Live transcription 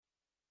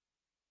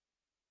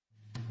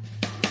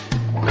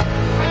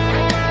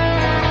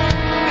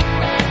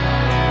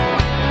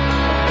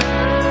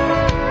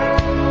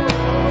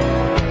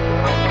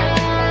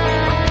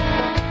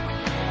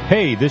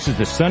Hey, this is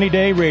the Sunny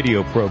Day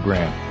Radio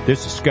Program.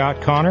 This is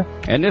Scott Connor.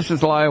 And this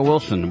is Lyle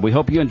Wilson. We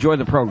hope you enjoy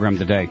the program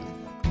today.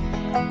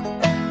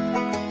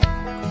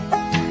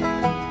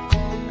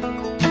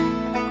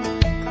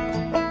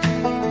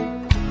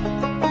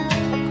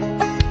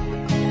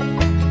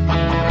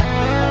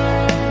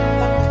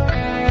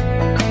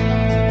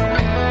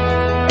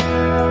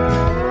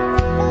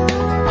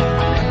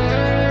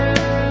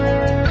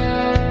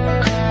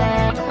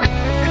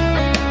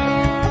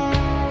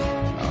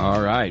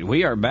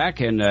 We are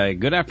back, and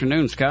good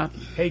afternoon, Scott.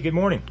 Hey, good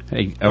morning.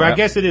 Hey, well, I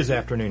guess it is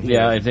afternoon here.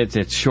 Yeah,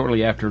 it's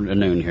shortly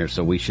afternoon here,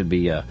 so we should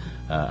be.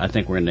 I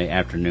think we're in the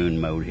afternoon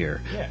mode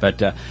here. Yeah.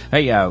 But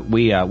hey,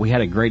 we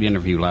had a great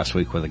interview last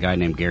week with a guy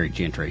named Gary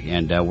Gentry,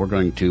 and we're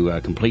going to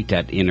complete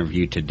that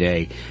interview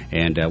today.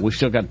 And we've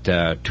still got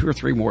 2 or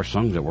 3 more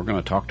songs that we're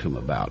going to talk to him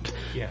about.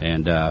 Yeah.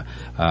 And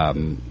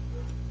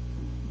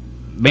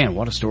man,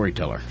 what a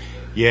storyteller!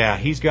 Yeah,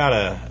 he's got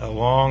a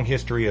long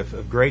history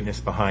of greatness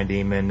behind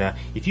him, and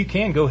if you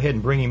can, go ahead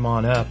and bring him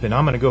on up, and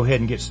I'm going to go ahead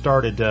and get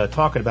started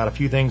talking about a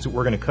few things that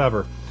we're going to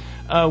cover.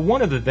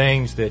 One of the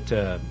things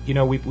that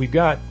we've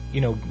got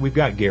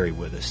Gary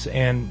with us,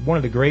 and one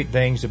of the great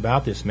things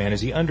about this man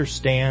is he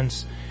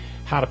understands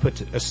how to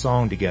put a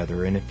song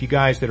together. And if you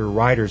guys that are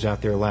writers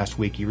out there last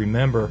week, you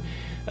remember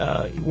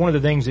one of the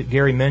things that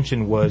Gary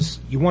mentioned was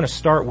you want to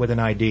start with an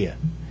idea.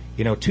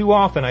 You know, too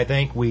often I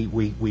think we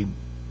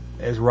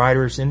as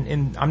writers,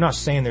 and I'm not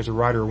saying there's a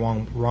right or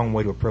wrong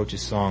way to approach a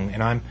song,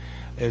 and I'm,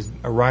 as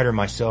a writer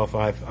myself,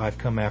 I've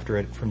come after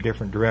it from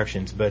different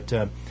directions, but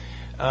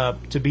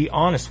to be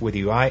honest with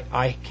you,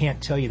 I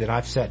can't tell you that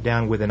I've sat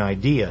down with an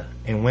idea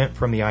and went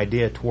from the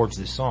idea towards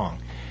the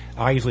song.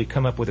 I usually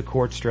come up with a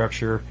chord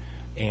structure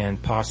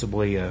and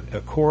possibly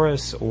a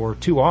chorus, or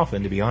too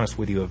often, to be honest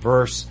with you, a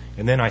verse,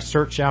 and then I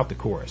search out the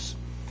chorus.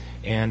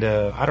 And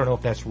I don't know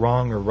if that's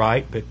wrong or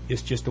right, but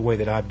it's just the way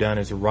that I've done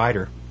as a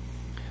writer.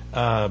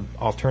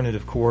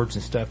 Alternative chords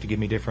and stuff to give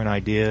me different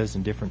ideas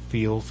and different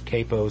feels,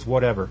 capos,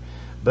 whatever.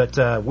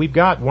 But we've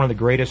got one of the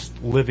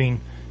greatest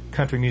living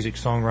country music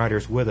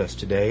songwriters with us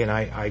today, and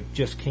I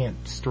just can't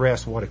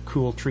stress what a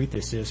cool treat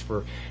this is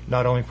for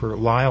not only for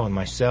Lyle and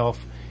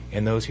myself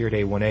and those here at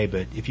A1A,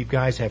 but if you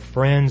guys have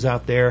friends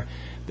out there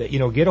that,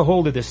 get a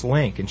hold of this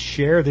link and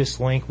share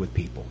this link with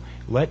people.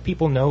 Let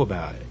people know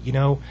about it.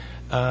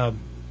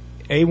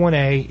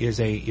 A1A is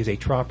a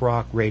trop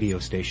rock radio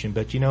station,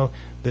 but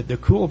the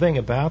cool thing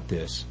about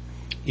this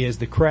is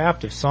the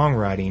craft of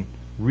songwriting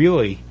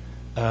really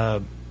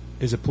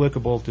is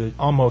applicable to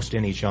almost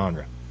any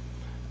genre.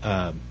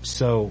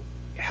 So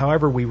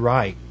however we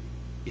write,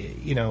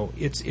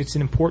 it's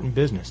an important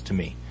business to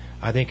me.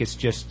 I think it's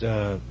just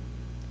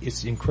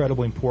it's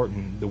incredibly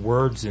important. The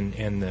words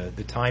and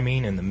the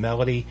timing and the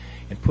melody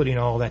and putting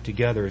all that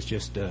together is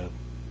just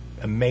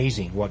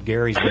amazing what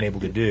Gary's been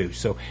able to do.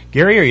 So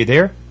Gary, are you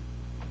there?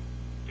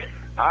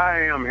 I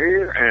am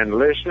here and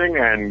listening,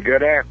 and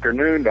good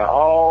afternoon to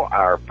all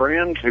our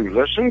friends who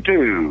listen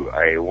to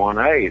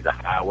A1A, the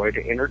Highway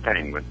to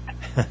Entertainment.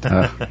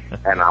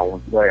 And I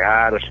want to say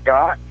hi to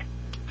Scott.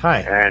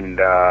 Hi.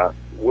 And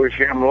wish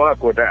him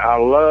luck with that. I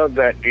love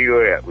that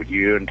duet with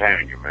you and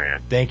Tanya,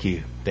 man. Thank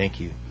you.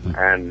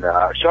 And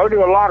so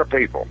do a lot of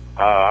people.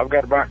 I've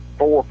got about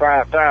 4,000 or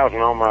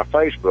 5,000 on my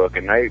Facebook,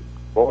 and there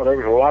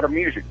was a lot of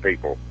music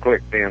people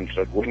clicked in and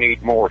said, we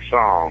need more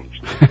songs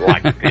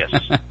like this.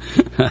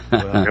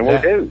 And we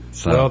do.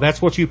 Well, that's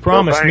what you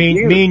promised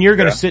me. Me and you're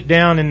going to sit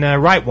down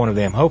and write one of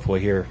them, hopefully,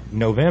 here in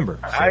November.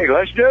 So. Hey,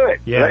 let's do it.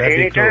 Yeah,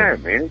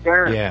 anytime.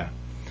 Yeah.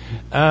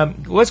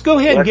 Let's go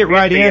ahead and get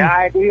right in. The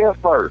idea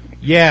first.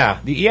 Yeah.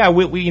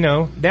 We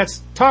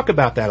let's talk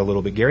about that a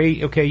little bit,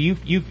 Gary. Okay,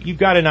 you've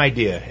got an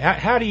idea.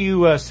 How do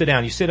you sit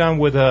down? You sit down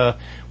with a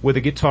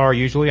guitar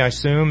usually, I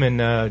assume,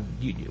 and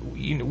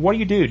what do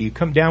you do? Do you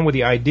come down with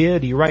the idea?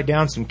 Do you write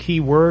down some key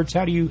words?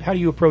 How do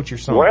you approach your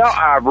songs? Well,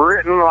 I've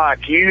written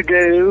like you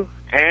do,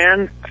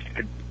 and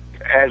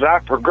as I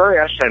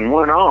progressed and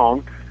went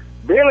on,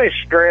 Billy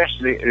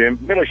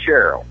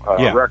Sherrill,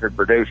 record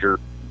producer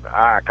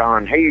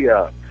icon, he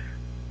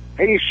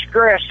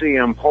stressed the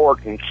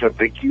importance of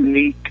the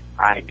unique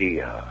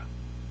idea.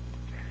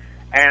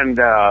 And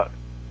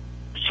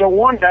so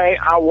one day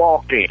I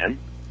walked in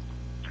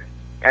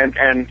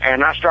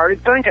and I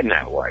started thinking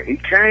that way. He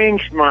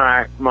changed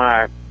my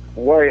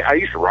way. I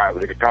used to write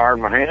with a guitar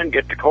in my hand,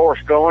 get the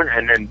chorus going,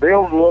 and then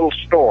build little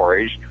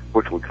stories,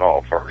 which we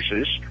call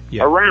verses,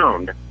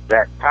 around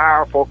that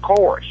powerful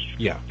chorus,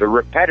 the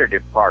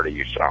repetitive part of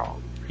your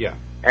song. Yeah.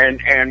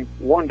 And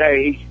one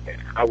day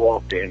I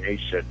walked in, he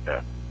said,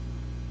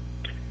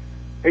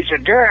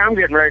 Gary, I'm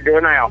getting ready to do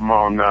an album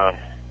on,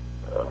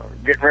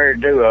 getting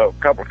ready to do a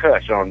couple of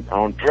cuts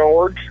on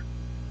George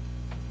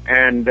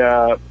and,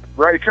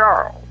 Ray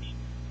Charles.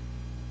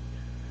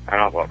 And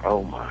I thought,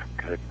 oh my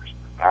goodness,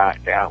 I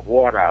doubt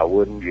what I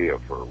wouldn't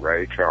give for a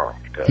Ray Charles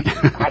cut.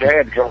 I'd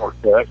had George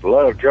cut,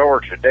 loved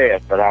George to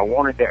death, but I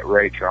wanted that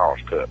Ray Charles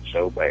cut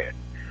so bad.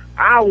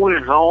 I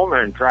went home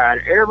and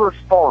tried every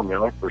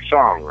formula for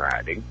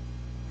songwriting,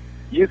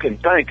 you can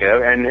think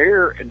of, and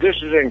here, this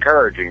is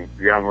encouraging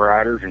young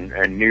writers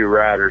and new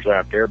writers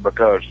out there,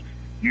 because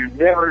you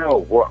never know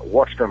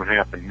what's going to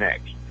happen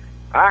next.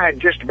 I had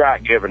just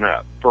about given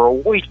up. For a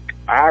week,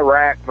 I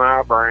racked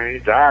my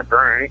brains, I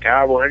drank,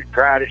 I went,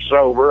 tried it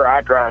sober,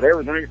 I tried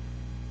everything,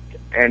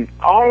 and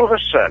all of a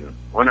sudden,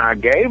 when I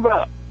gave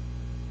up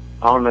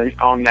on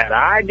that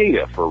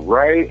idea for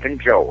Ray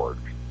and George,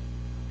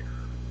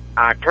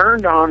 I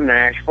turned on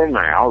Nashville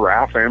Now,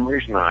 Ralph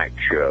Emery's night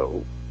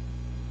show,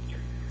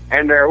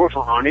 and there was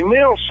Ronnie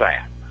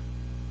Milsap.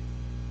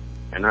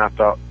 And I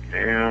thought,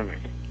 yeah,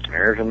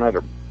 there's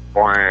another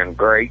blind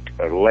great,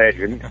 a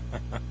legend.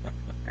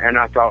 And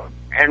I thought,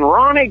 and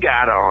Ronnie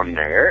got on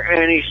there,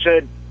 and he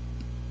said,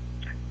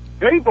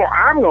 people,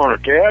 I'm going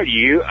to tell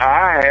you,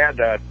 I had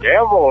a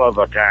devil of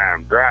a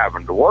time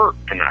driving to work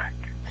tonight.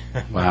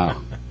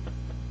 Wow.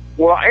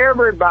 Well,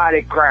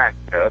 everybody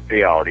cracked up,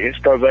 the audience,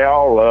 because they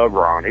all love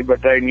Ronnie,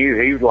 but they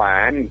knew he was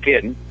lying and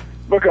kidding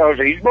because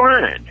he's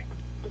blind.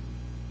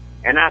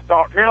 And I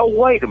thought, now,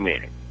 wait a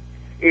minute.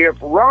 If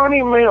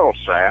Ronnie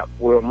Milsap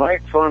will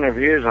make fun of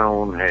his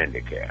own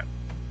handicap,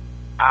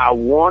 I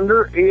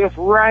wonder if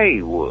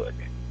Ray would.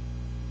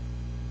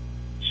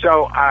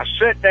 So I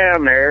sit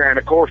down there, and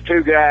of course,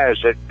 two guys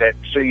that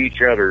see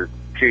each other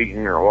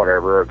cheating or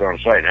whatever are going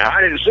to say, now,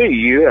 I didn't see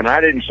you, and I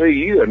didn't see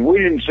you, and we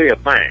didn't see a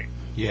thing.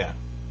 Yeah.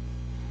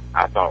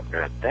 I thought,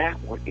 now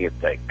that would, if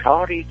they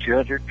caught each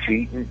other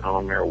cheating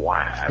on their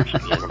wives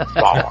in a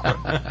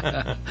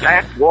bar,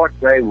 that's what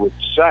they would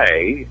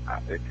say.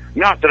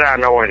 Not that I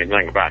know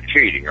anything about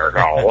cheating or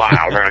all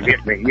wild. Now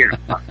get me,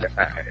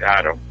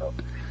 I don't know.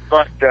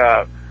 But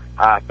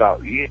I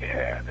thought,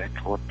 yeah,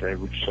 that's what they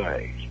would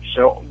say.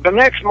 So the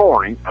next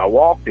morning, I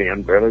walked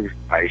in. Billy was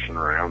pacing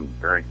around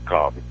drinking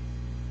coffee,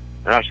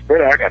 and I said,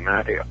 Billy, I got an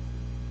idea.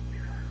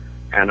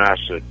 And I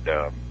said,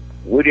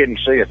 we didn't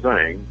see a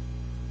thing.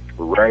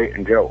 Ray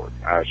and George.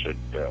 I said,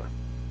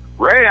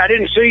 Ray, I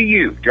didn't see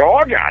you.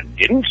 George, I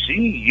didn't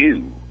see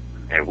you.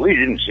 And we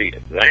didn't see a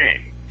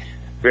thing.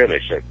 Billy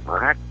said,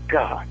 my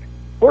God,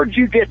 where'd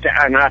you get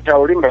that? And I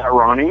told him about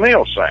Ronnie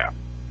Milsap.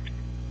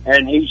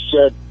 And he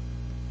said,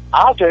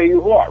 I'll tell you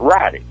what,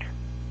 write it.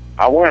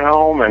 I went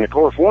home, and of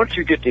course, once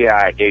you get the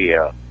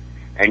idea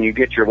and you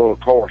get your little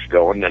course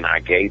going, then I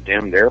gave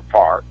them their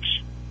parts.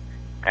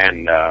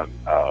 And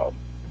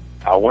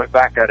I went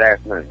back that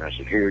afternoon. I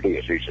said, here it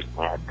is. He said,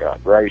 my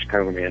God, Ray's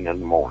coming in the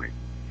morning.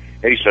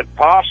 He said,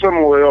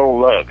 Possum will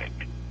love it.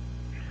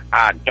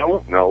 I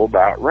don't know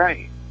about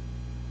Ray.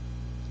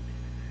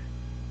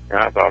 And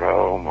I thought,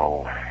 oh,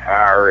 my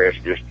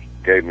IRS just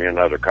gave me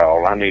another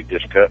call. I need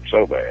this cut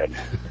so bad.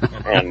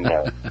 And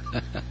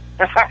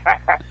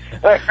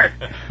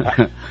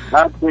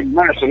I've been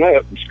messing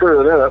up and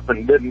screwing up,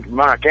 and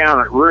my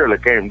accountant really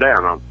came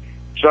down on me.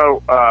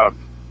 So,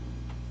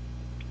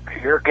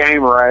 here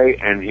came Ray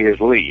and his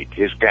lead,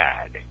 his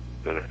guide,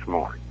 the next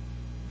morning.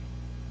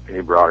 And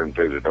he brought him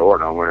through the door,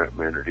 and I went up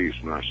and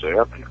introduced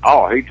myself. And,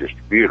 he's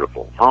just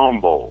beautiful,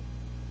 humble.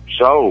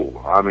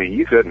 So, I mean,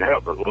 you couldn't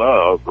help but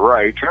love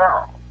Ray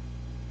Charles.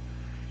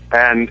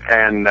 And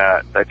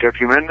they took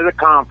him into the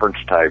conference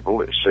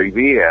table at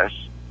CBS.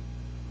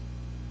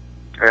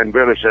 And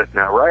Billy said,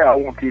 now, Ray, I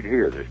want you to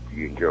hear this,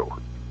 you and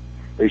George.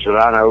 He said,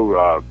 I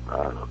know,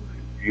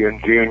 you and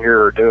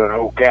Junior are doing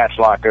Old Cats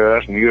Like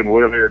Us, and you and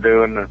Willie are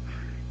doing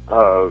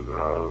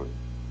the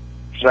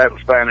Seven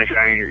Spanish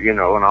Angels,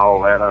 and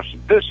all that. I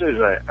said, this is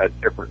a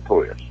different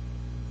twist.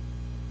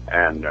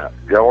 And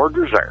George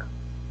was there.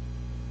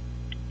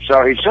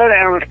 So he sat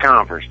down at the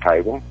conference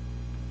table,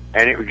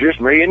 and it was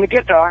just me and the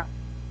guitar.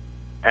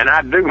 And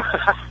I'd do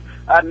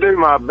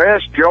my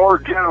best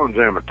George Jones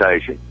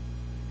imitation.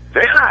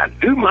 Then I'd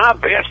do my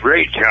best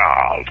Ray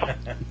Charles.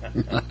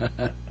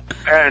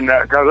 And,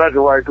 cause that's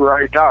the way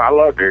Ray talked. I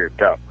love to hear it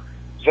talk.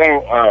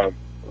 So,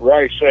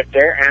 Ray sat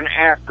there, and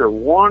after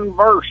one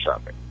verse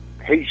of it,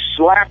 he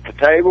slapped the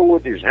table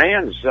with his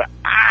hand and said,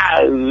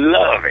 I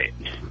love it.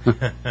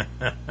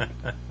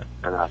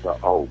 And I thought,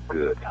 oh,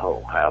 good.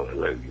 Oh,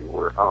 hallelujah.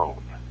 We're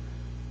on.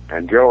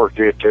 And George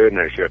did too, and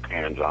they shook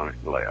hands on it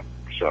and left.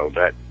 So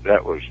that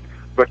was,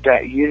 but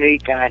that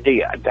unique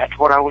idea, that's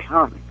what I was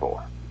hunting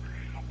for.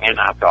 And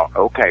I thought,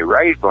 okay,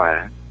 Ray's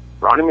blind,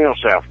 Ronnie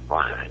Milsap's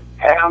blind.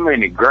 How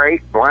many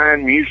great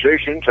blind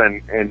musicians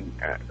and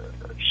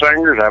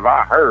singers have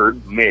I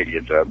heard?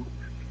 Millions of them.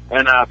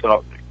 And I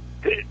thought,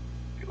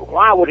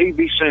 why would he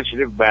be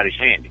sensitive about his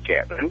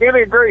handicap? And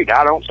Billy agreed.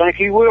 I don't think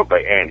he will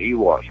be, and he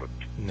wasn't.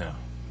 No.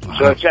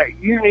 So it's that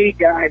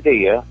unique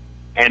idea,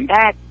 and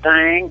that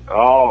thing,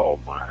 oh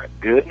my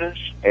goodness,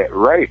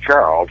 Ray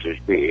Charles is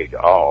big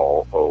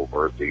all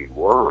over the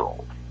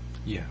world.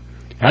 Yeah.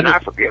 And I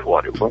forget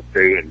what it went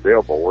to in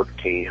Billboard,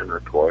 10 or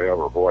 12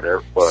 or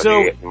whatever. But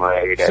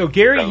so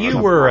Gary, you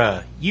were,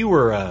 I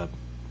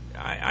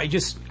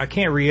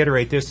can't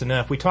reiterate this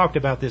enough. We talked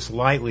about this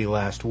lightly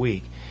last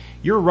week.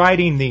 You're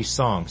writing these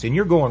songs, and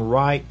you're going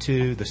right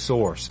to the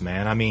source,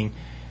 man. I mean,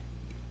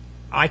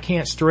 I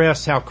can't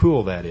stress how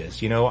cool that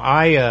is.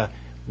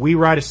 We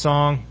write a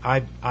song.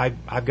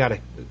 I've got a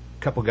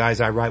couple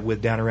guys I write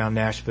with down around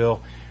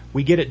Nashville.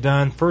 we get it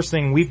done. First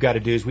thing we've got to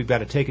do is we've got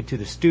to take it to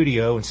the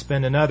studio and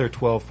spend another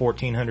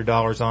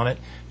 $1,400 on it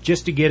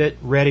just to get it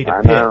ready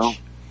to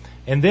pitch.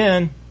 And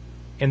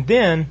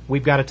then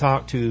we've got to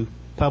talk to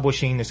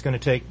publishing that's going to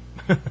take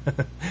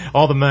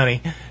all the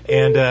money.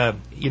 And,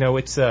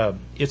 it's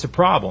a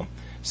problem.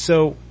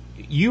 So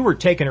you were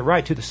taking it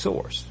right to the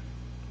source.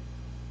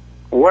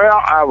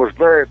 Well, I was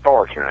very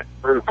fortunate.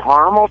 Through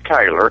Carmel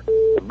Taylor,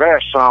 the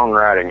best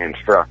songwriting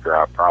instructor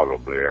I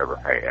probably ever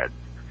had,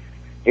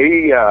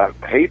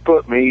 he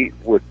put me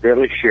with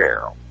Billy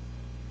Sherrill.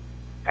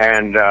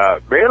 And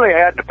Billy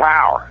had the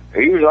power.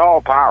 He was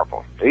all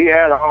powerful. He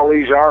had all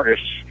these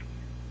artists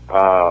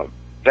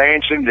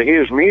dancing to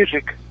his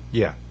music.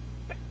 Yeah.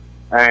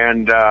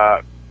 And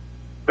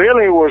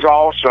Billy was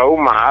also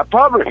my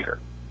publisher.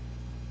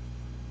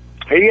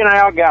 He and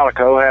Al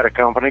Gallico had a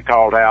company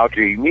called Al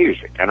G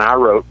Music, and I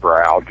wrote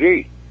for Al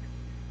G.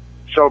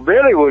 So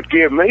Billy would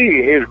give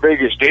me his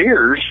biggest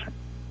ears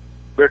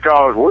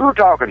because we were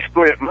talking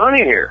split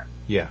money here.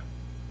 Yeah.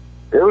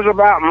 It was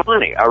about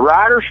money. A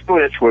writer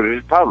splits with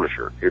his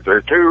publisher. If there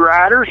are two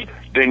writers,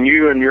 then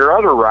you and your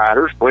other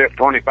writer split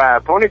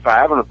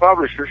 25-25, and the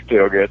publisher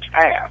still gets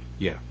half.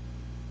 Yeah.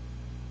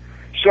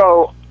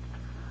 So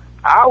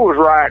I was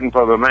writing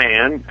for the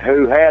man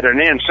who had an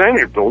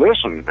incentive to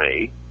listen to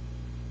me,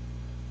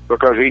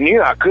 because he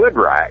knew I could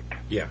write.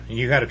 Yeah, and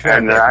you had a track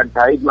and record. I'd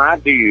paid my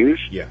dues.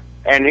 Yeah.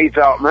 And he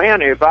thought,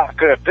 man, if I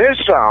cut this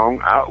song,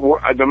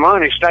 the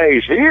money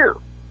stays here.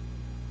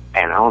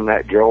 And on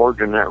that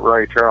George and that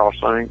Ray Charles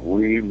thing,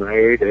 we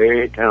made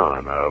a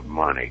ton of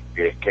money.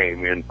 It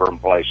came in from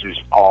places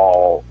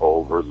all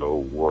over the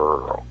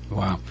world.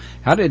 Wow!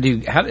 How did you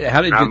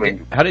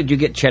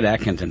get Chet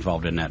Atkins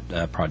involved in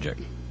that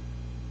project?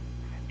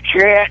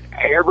 Chet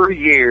every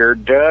year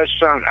does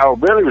something. Oh,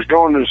 Billy was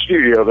going to the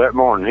studio that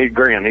morning. He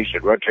grinned. He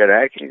said, well, Chet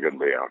Atkins going to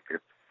be out here.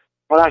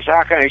 Well, I said,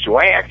 how can he? Said,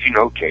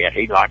 well, Chet,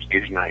 he likes to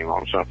get his name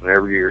on something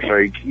every year, so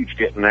he keeps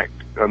getting that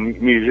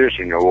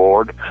musician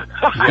award.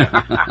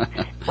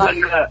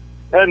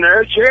 and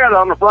there's Chet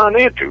on the front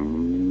end,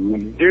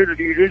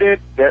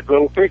 that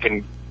little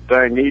picking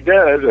thing he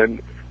does,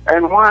 and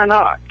why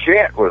not?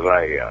 Chet was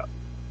a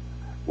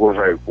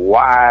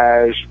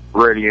wise,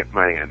 brilliant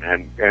man,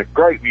 and a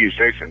great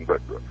musician,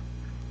 but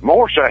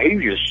more so, he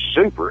was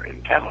super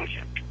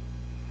intelligent.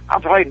 I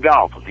played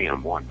golf with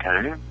him one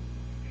time,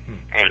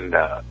 and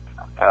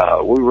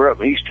we were up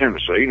in East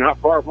Tennessee, not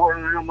far from where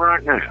I am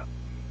right now.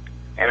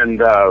 And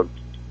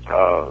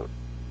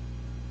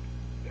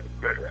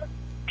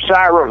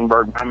Cy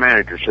Rosenberg, my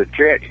manager, said,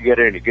 Chet, you get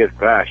any good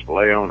advice to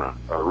lay on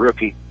a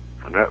rookie,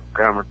 an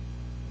upcomer?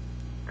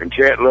 And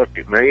Chet looked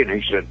at me and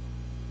he said,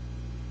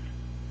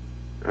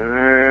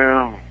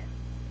 well,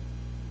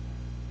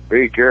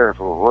 be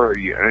careful where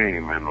you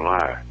aim in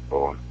life,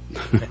 boy.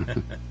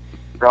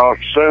 Because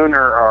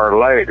sooner or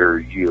later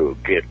you'll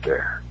get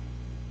there.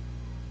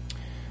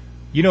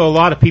 You know, a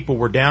lot of people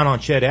were down on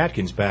Chet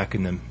Atkins back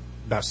in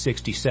about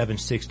 67,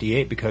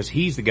 68 because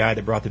he's the guy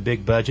that brought the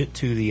big budget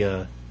to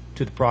the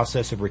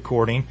process of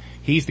recording.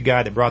 He's the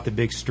guy that brought the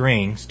big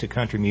strings to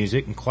country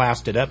music and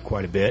classed it up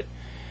quite a bit.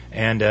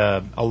 And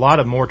a lot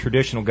of more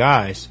traditional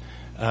guys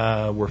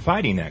were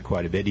fighting that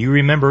quite a bit. Do you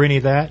remember any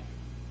of that?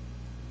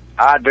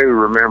 I do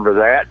remember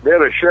that.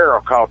 Billy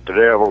Sherrill caught the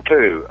devil,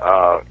 too.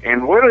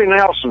 In Willie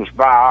Nelson's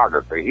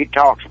biography, he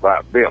talks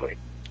about Billy.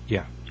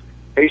 Yeah.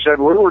 He said,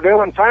 we were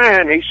doing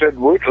fine. He said,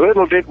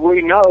 little did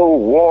we know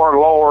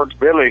warlord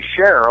Billy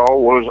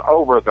Sherrill was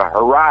over the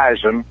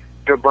horizon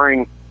to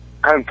bring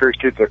country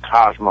to the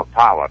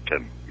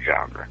cosmopolitan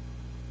genre.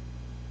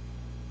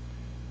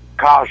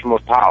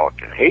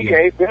 Cosmopolitan. He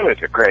gave Billy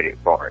the credit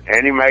for it,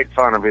 and he made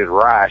fun of his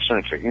wry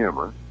sense of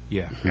humor.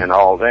 Yeah. And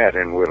all that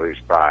in Willie's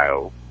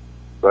bio.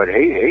 But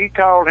he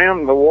called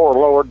him the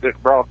warlord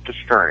that brought the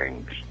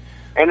strings.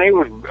 And he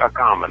was a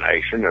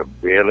combination of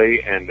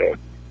Billy and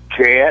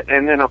Chet,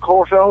 and then, of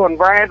course, Owen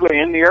Bradley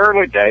in the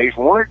early days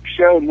wanted to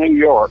show New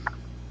York,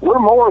 we're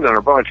more than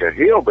a bunch of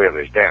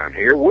hillbillies down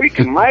here. We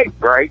can make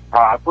great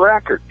pop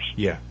records.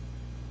 Yeah.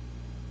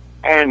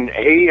 And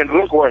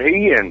look what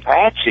he and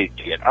Patsy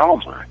did. Oh,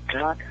 my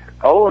God.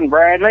 Owen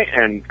Bradley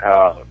and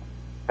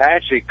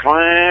Patsy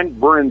Cline,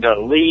 Brenda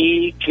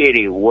Lee,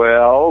 Kitty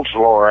Wells,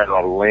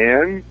 Loretta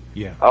Lynn.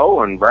 Yeah.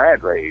 Owen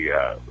Bradley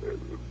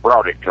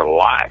brought it to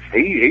life.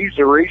 He's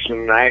the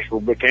reason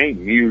Nashville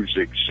became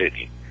Music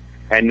City.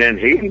 And then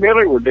he and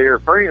Billy were dear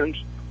friends.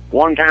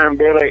 One time,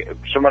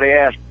 somebody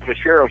asked Billy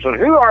Sherrill, said,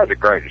 who are the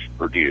greatest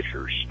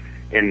producers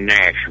in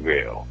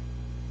Nashville?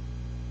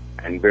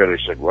 And Billy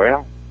said,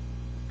 well,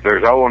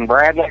 there's Owen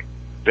Bradley,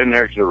 then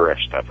there's the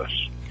rest of us.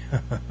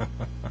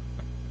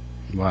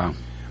 Wow.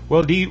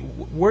 Well,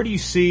 where do you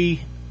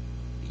see,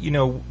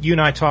 you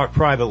and I talked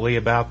privately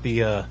about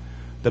the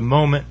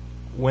moment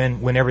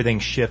when everything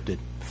shifted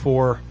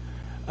for,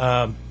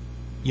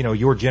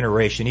 your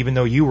generation. Even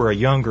though you were a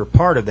younger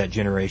part of that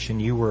generation,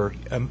 you were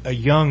a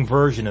young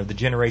version of the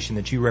generation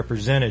that you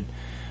represented.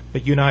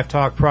 But you and I have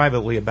talked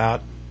privately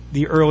about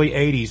the early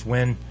 80s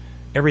when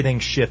everything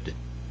shifted.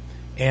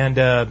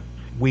 And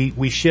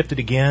we shifted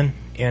again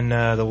in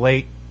the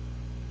late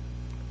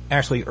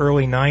actually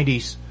early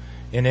 90s,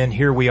 and then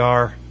here we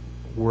are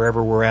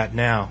wherever we're at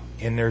now,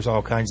 and there's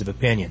all kinds of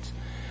opinions.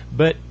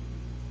 But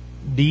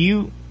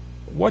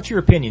what's your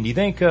opinion? Do you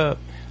think,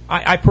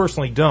 I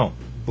personally don't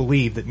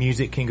believe that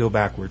music can go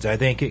backwards. I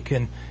think it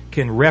can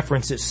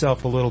reference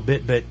itself a little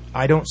bit, but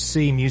I don't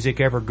see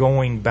music ever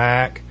going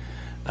back.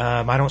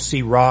 I don't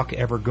see rock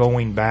ever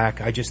going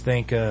back. I just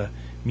think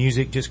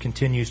music just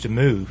continues to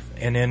move,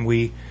 and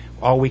then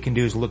all we can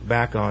do is look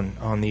back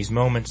on these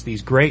moments,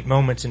 these great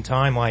moments in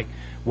time, like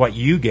what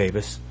you gave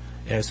us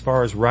as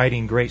far as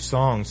writing great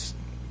songs.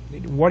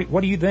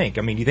 What do you think?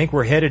 I mean, do you think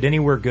we're headed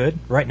anywhere good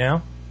right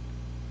now?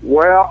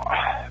 Well,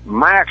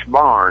 Max D.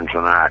 Barnes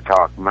and I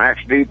talked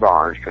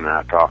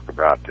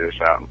about this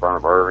out in front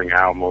of Irving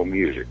Alamo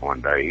Music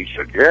one day. He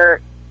said,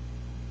 Garrett,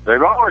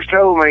 they've always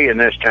told me in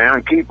this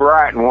town, keep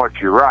writing what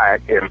you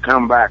write, it'll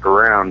come back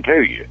around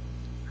to you.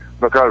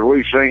 Because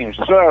we've seen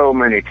so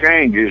many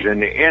changes in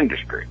the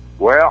industry.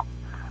 Well,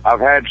 I've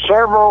had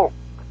several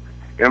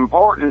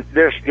important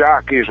disc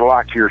jockeys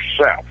like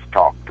yourself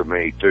talk to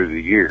me through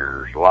the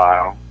years,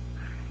 Lyle.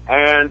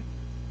 And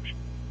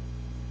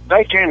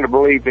they tend to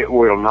believe it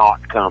will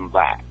not come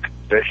back.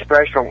 That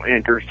special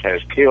interest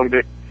has killed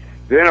it.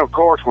 Then, of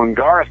course, when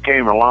Garth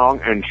came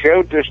along and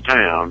showed this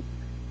town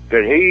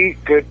that he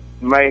could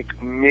make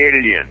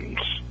millions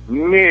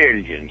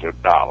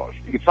of dollars.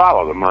 You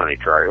follow the money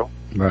trail.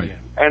 Right.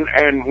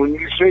 And when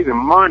you see the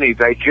money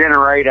they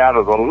generate out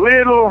of the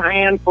little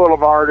handful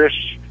of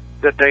artists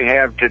that they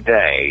have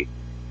today,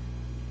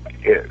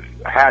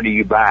 how do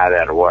you buy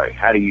that away?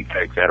 How do you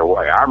take that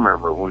away? I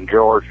remember when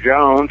George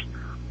Jones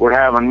would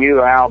have a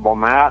new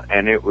album out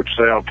and it would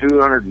sell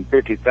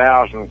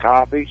 250,000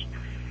 copies,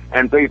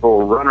 and people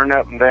were running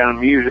up and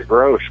down Music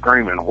Row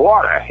screaming,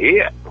 what a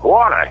hit,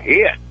 what a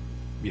hit.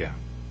 Yeah.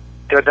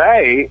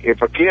 Today,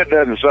 if a kid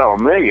doesn't sell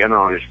 1 million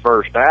on his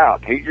first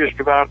out, he's just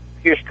about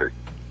history.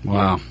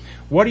 Wow.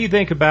 What do you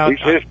think about... He's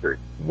history.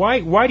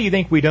 Why do you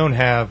think we don't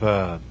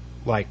have,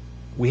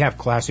 we have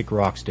classic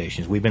rock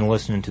stations? We've been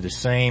listening to the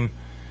same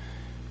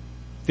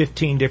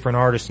 15 different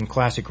artists in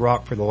classic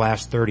rock for the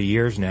last 30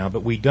 years now,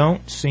 but we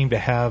don't seem to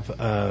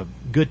have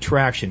good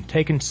traction.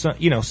 Taking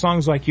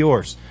songs like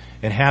yours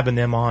and having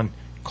them on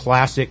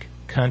classic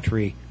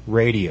country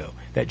radio,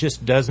 that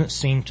just doesn't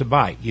seem to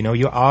bite.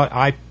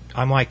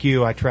 I'm like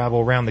you. I travel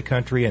around the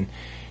country and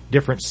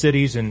different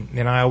cities, and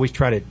I always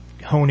try to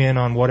hone in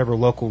on whatever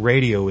local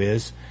radio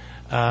is,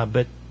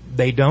 but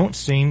they don't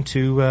seem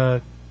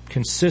to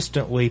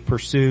consistently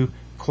pursue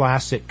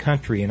classic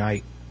country,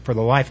 and for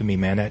the life of me,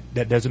 man,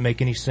 that doesn't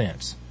make any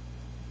sense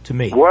to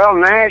me. Well,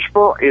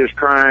 Nashville is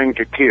trying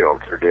to kill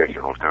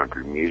traditional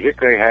country music.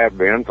 They have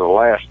been for the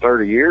last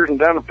 30 years and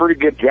done a pretty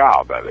good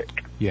job of it.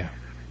 Yeah.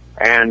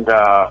 And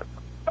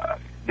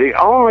the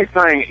only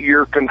thing,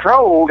 you're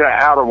controlled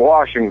out of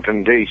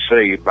Washington,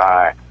 D.C.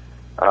 by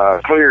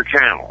Clear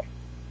Channel.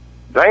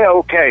 They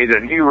okay the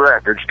new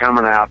records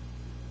coming out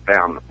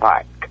down the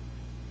pike.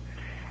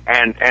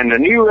 And the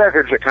new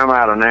records that come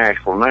out of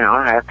Nashville now,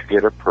 I have to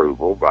get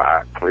approval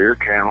by Clear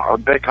Channel.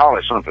 They call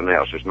it something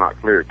else. It's not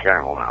Clear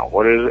Channel now.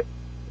 What is it?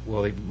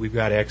 Well, we've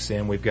got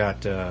XM, we've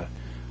got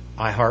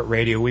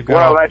iHeartRadio, we've got...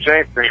 Well, that's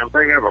XM.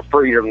 They have a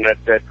freedom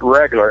that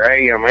regular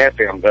AM,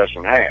 FM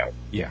doesn't have.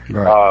 Yeah.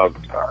 Right.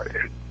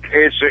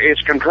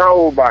 It's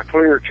controlled by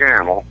Clear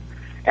Channel,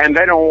 and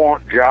they don't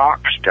want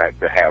jocks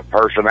to have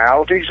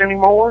personalities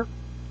anymore.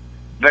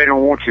 They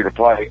don't want you to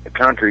play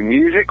country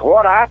music.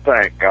 What I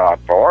thank God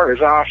for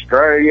is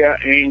Australia,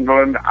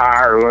 England,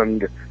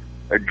 Ireland,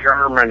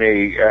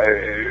 Germany,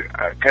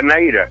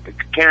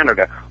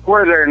 Canada,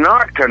 where they're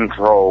not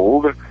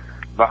controlled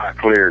by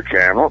Clear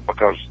Channel,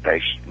 because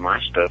my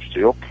stuff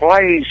still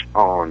plays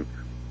on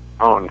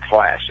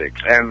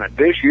classics. And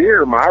this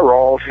year, my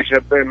royalties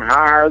have been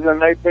higher than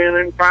they've been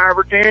in 5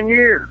 or 10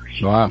 years.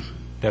 Wow.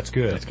 That's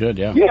good. That's good,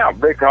 yeah. Yeah,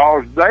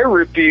 because they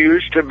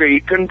refuse to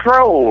be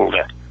controlled.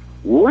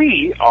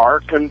 We are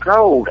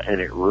controlled,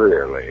 and it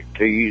really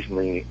teased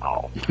me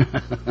off.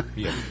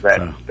 Yeah.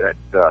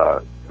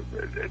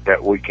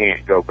 That we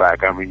can't go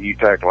back. I mean, you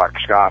take like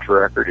Scott's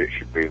record, it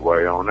should be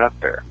way on up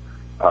there.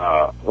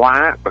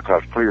 Why?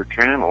 Because Clear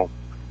Channel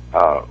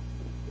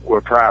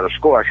will try to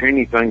squash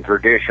anything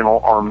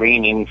traditional or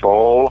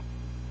meaningful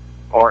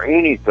or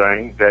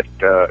anything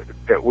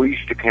that we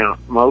used to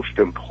count most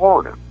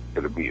important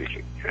to the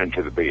music and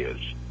to the biz.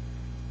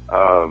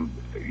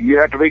 You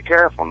have to be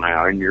careful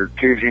now, and you're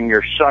choosing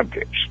your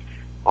subjects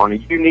on a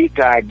unique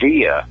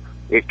idea.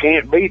 It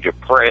can't be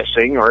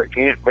depressing, or it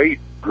can't be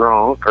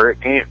drunk, or it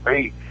can't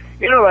be...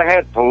 They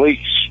had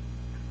police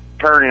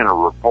turn in a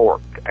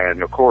report,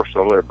 and of course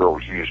the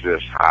liberals used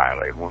this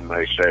highly when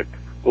they said,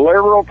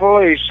 liberal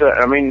police,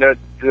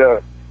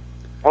 the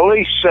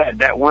police said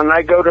that when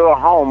they go to a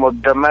home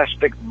of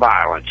domestic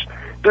violence,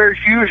 there's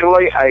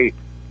usually a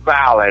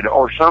ballad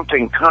or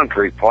something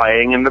country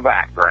playing in the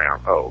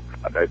background. Oh,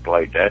 they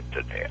played that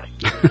to death.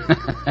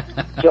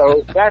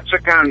 So that's the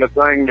kind of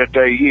thing that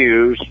they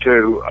use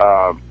to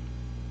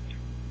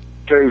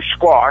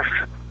squash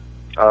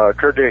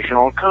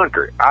traditional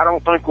country. I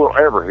don't think we'll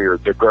ever hear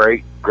the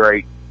great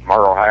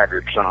Merle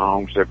Haggard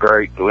songs, the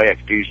great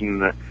Lefties,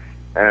 and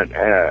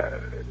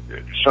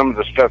some of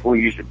the stuff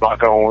we used to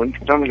Buck Owens,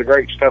 some of the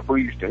great stuff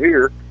we used to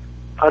hear,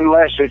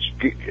 unless it's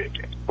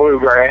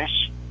bluegrass.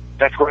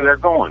 That's where they're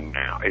going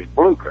now, is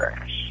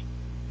bluegrass.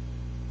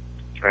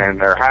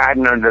 And they're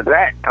hiding under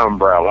that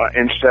umbrella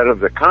instead of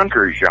the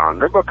country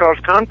genre, because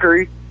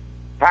country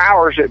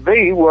powers that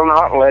be will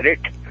not let it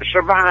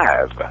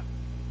survive.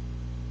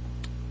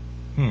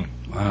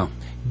 Wow.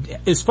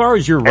 As far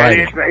as your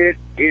writing,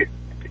 they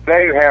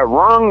have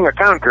wrung the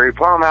country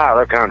plumb out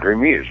of the country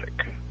music.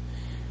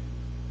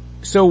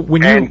 So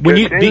when you go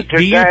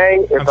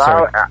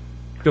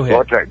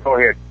ahead. Go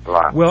ahead.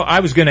 Well,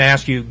 I was going to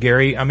ask you,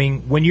 Gary. I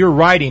mean, when you're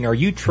writing, are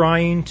you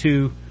trying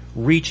to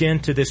reach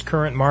into this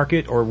current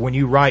market, or when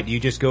you write, do you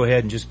just go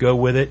ahead and just go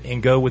with it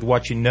and go with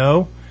what you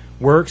know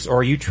works, or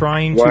are you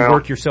trying to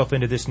work yourself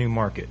into this new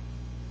market?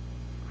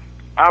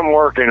 I'm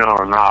working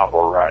on a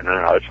novel right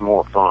now. It's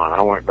more fun.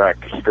 I went back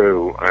to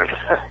school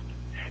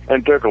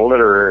and took a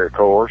literary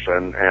course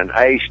and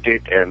aced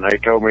it, and they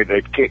told me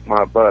they'd kick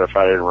my butt if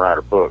I didn't write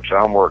a book, so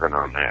I'm working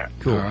on that.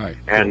 Cool. All right.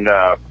 And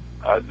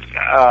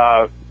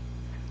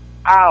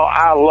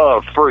I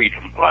love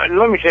freedom.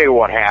 Let me tell you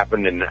what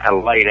happened in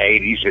the late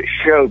 80s. It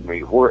showed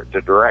me where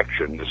the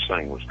direction this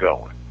thing was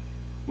going.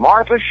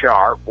 Martha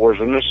Sharp was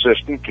an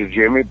assistant to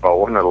Jimmy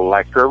Bowen at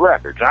Elektra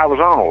Records. I was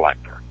on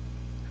Elektra.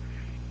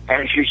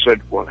 And she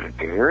said, well,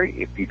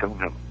 Gary, if you don't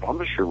have a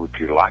publisher, would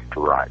you like to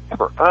write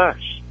for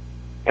us?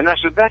 And I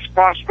said, that's a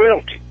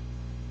possibility.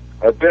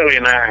 Billy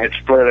and I had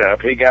split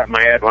up. He got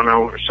mad when I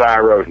went to Cy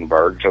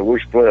Rosenberg, so we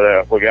split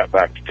up. We got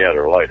back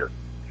together later.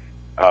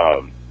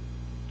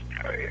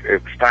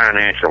 It was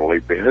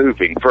financially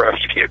behooving for us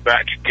to get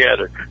back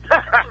together.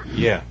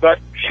 Yeah. But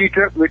she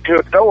took me to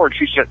a door and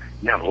she said,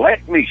 now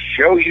let me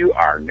show you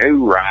our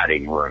new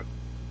writing room.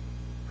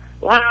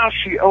 Well,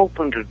 she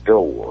opened the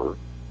door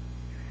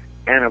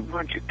and a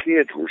bunch of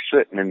kids were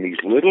sitting in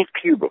these little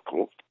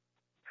cubicles,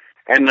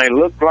 and they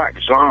looked like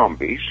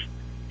zombies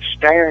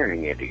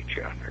staring at each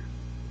other.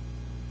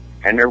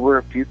 And there were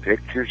a few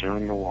pictures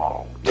on the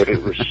wall, but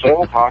it was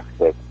so hot,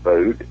 the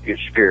food, it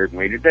scared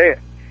me to death.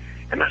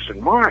 And I said,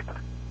 Martha,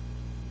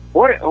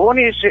 what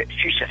is it?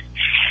 She said,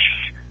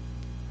 shh,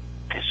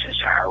 this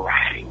is our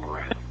writing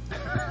room.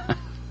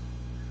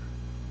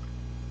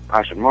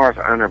 I said,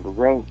 Martha, I never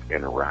wrote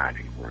in a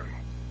writing room.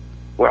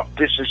 Well,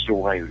 this is the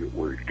way that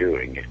we're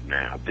doing it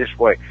now, this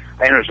way.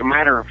 And as a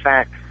matter of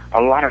fact,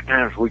 a lot of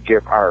times we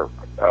give our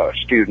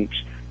students,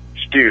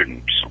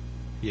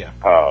 yeah.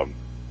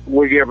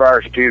 We give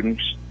our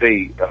students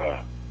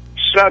the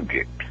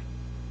subject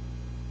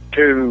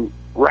to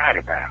write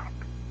about.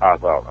 I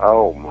thought,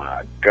 oh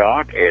my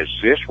God, is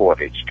this what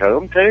it's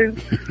come to?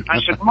 I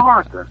said,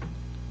 Martha,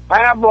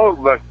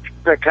 Pablo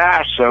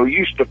Picasso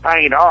used to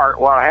paint art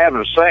while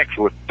having sex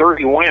with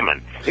 3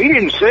 women. He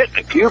didn't sit in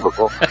a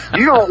cubicle.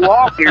 You don't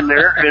walk in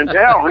there and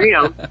tell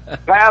him,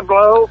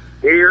 Pablo,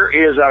 here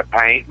is a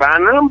paint by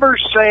number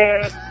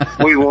set.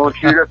 We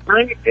want you to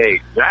paint the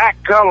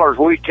exact colors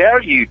we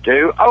tell you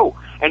to. Oh,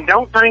 and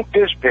don't think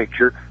this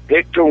picture.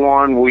 Pick the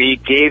one we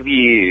give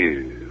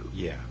you.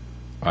 Yeah.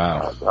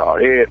 Wow. I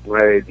thought it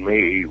made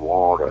me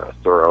want to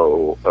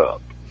throw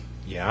up.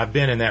 Yeah, I've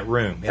been in that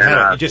room.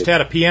 It just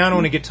had a piano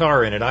and a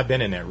guitar in it. I've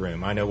been in that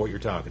room. I know what you're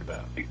talking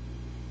about.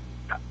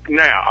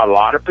 Now, a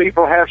lot of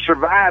people have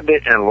survived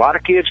it, and a lot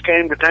of kids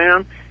came to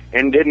town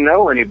and didn't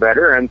know any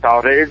better and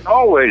thought it had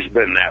always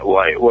been that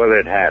way. Well,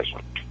 it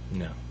hasn't.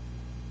 No.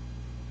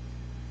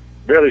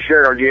 Billy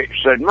Sherrill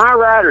said, my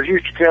writers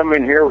used to come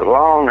in here with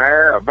long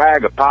hair, a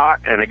bag of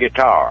pot, and a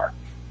guitar.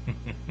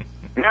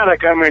 Now they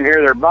come in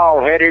here, they're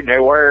bald-headed, they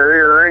wear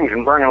earrings,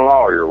 and bring a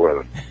lawyer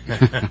with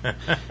them.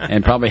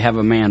 And probably have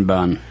a man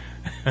bun.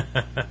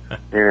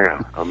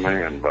 Yeah, a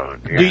man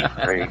bun.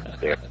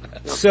 Yeah.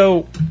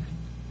 So,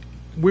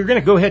 we're going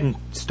to go ahead and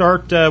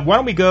start. Why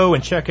don't we go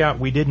and check out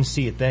We Didn't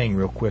See a Thing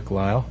real quick,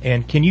 Lyle?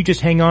 And can you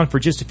just hang on for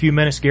just a few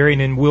minutes, Gary,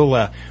 and then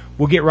we'll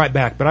get right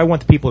back. But I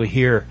want the people to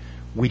hear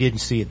We Didn't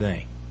See a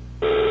Thing.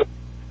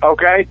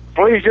 Okay,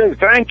 please do.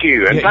 Thank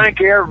you. And thank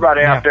you,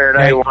 everybody out there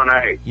at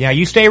A1A. Yeah,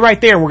 you stay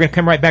right there. We're going to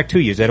come right back to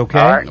you. Is that okay?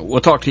 All right.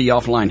 We'll talk to you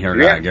offline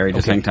here, Gary.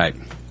 Just hang tight.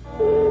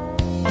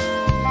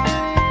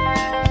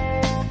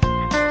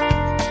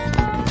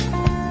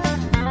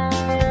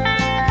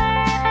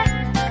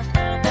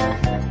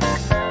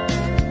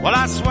 Well,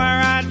 I swear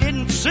I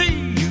didn't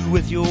see you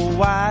with your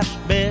wife's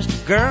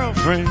best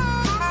girlfriend,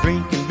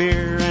 drinking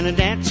beer and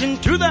dancing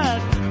to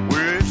that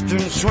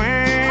western swing.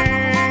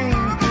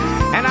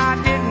 And I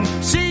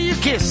didn't see you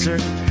kiss her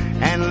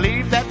and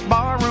leave that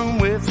barroom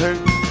with her.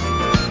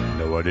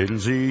 No, I didn't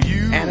see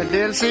you. And I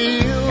didn't see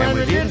you. And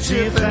we didn't see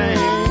a thing.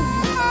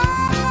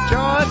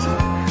 George,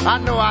 I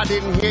know I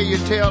didn't hear you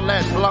tell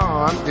that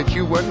blonde that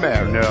you weren't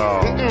married. No.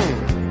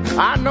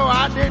 I know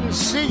I didn't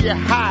see you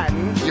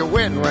hiding your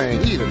wedding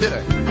ring either, did I?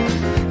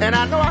 And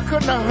I know I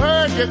couldn't have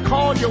heard you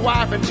call your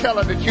wife and tell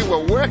her that you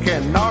were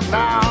working. No,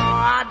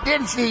 I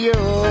didn't see you.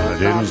 I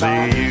didn't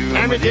see you.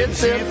 And we didn't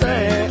see a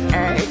thing.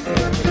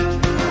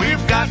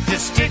 We've got to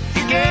stick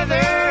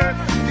together,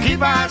 keep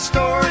keep our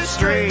story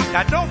straight.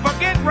 Now don't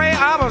forget, Ray,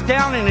 I was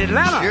down in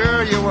Atlanta.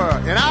 Sure you were.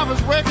 And I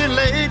was working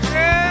late.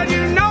 Yeah,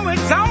 you know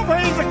it's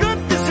always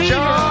good to see you.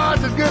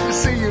 George, it's good to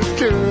see you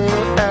too.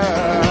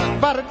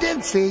 But I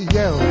didn't see you.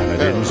 I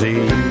didn't see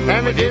you.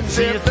 And I didn't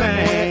see a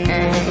thing.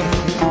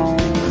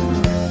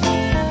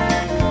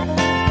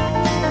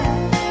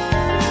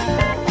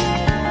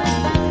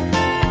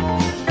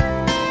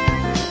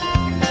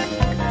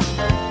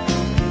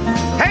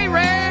 Hey,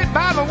 Ray,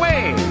 by the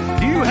way,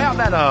 do you have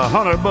that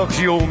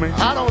 $100 you owe me?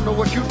 I don't know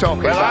what you're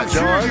talking Well, about, I'm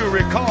sure George. you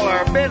recall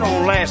our bet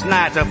on last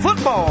night's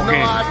football No,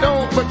 game. I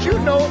don't. But you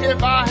know,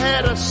 if I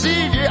had a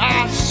seen you,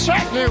 I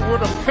certainly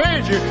would have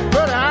paid you.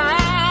 But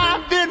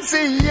I didn't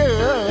see you.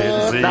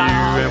 Didn't see you,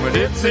 and we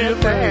didn't see a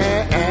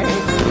thing.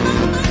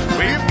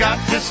 We've got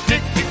to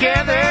stick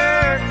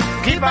together,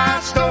 keep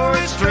our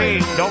story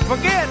straight. Don't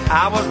forget,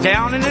 I was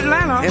down in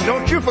Atlanta. And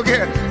don't you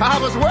forget, I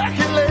was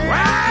working late.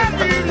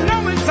 Well, you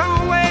know it's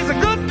always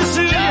good to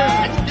see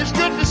you. It's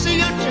good to see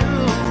you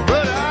too.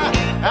 But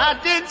I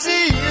didn't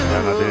see you.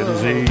 And I didn't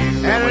see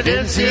you. And I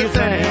didn't see a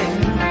thing.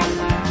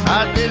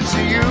 I didn't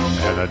see you.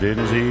 And I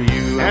didn't see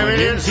you. And I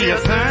didn't see a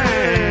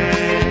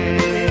thing.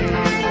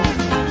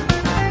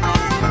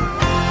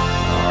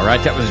 All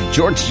right, that was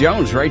George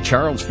Jones, Ray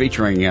Charles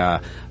featuring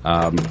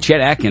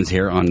Chet Atkins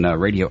here on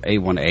Radio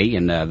A1A,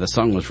 and the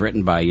song was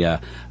written by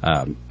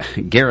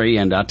Gary.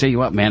 And I'll tell you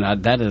what,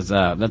 man,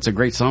 that's a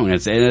great song.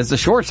 It's a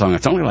short song.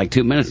 It's only like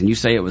 2 minutes, and you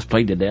say it was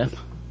played to death.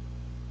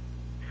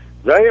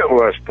 It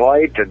was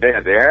played to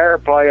death. The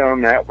airplay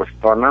on that was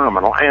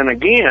phenomenal, and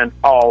again,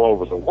 all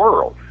over the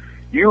world.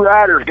 You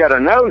writers got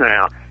to know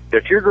now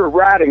that your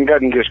writing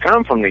doesn't just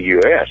come from the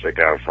U.S. It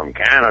comes from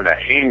Canada,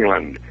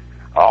 England,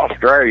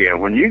 Australia.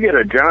 When you get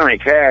a Johnny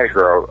Cash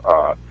or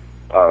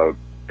a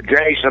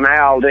Jason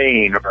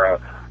Aldean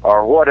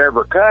or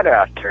whatever cut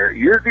out there,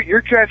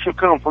 your checks will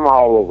come from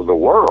all over the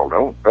world.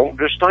 Don't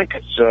just think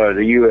it's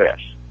the U.S.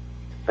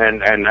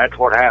 And that's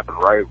what happened.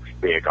 Ray was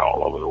big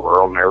all over the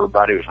world, and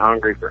everybody was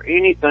hungry for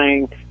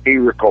anything he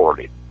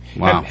recorded.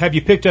 Wow. Have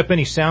you picked up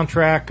any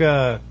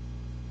soundtrack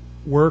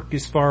work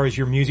as far as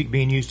your music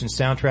being used in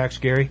soundtracks,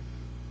 Gary?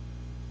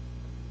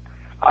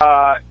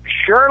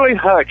 Shirley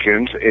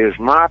Hutchins is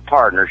my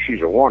partner.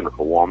 She's a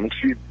wonderful woman.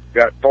 She's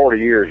got 40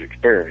 years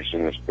experience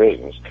in this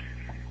business.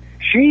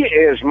 She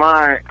is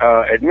my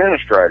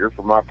administrator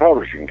for my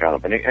publishing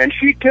company, and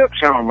she took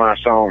some of my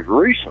songs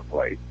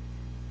recently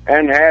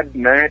and had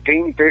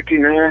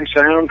 1959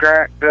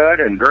 soundtrack cut,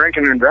 and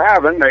Drinking and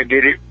Driving, they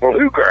did it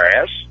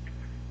bluegrass.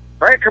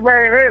 Breaker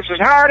Man, this is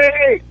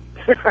Hardy!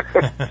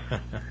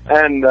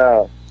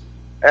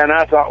 And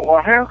I thought,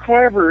 well, how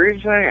clever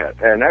is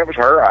that? And that was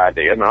her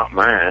idea, not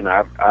mine.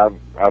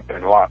 I've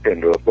been locked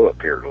into a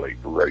book here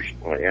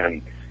recently,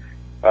 and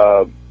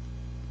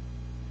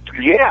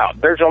yeah,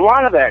 there's a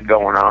lot of that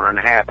going on and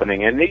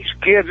happening. And these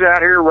kids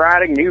out here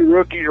writing, new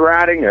rookies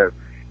writing,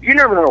 you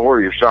never know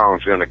where your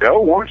song's going to go.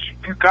 Once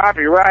you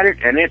copyright it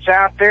and it's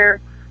out there,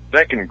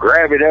 they can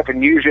grab it up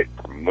and use it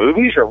for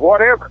movies or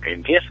whatever.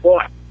 And guess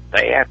what?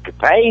 They have to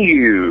pay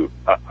you.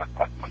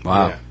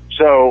 Wow.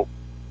 So,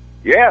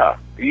 yeah,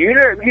 you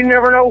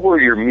never know where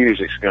your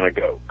music's going to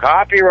go.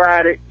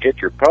 Copyright it, get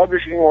your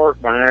publishing work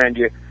behind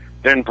you,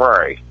 then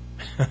pray.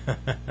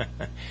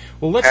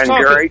 Well,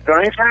 great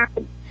things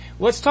happen.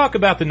 Let's talk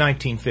about the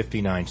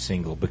 1959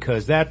 single,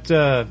 because that,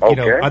 you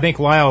know, I think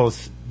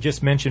Lyle's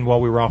just mentioned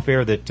while we were off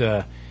air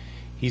that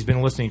he's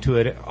been listening to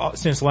it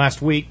since last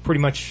week,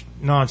 pretty much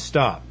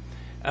nonstop.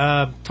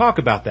 Talk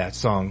about that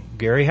song,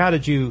 Gary. How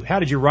did you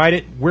write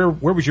it? Where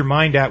was your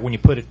mind at when you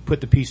put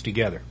the piece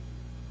together?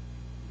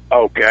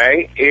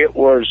 Okay, I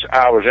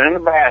was in the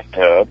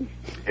bathtub.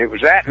 It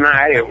was that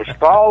night. It was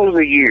fall of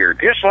the year,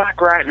 just like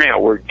right now.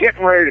 We're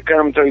getting ready to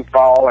come through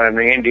fall, and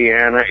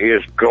Indiana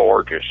is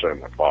gorgeous in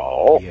the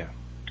fall. Yeah.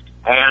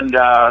 And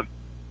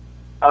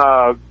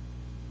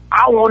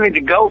I wanted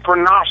to go for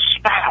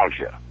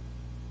nostalgia.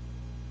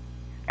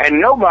 And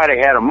nobody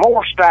had a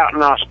more stout,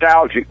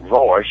 nostalgic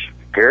voice.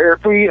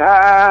 Carefree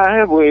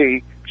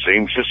highway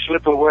seems to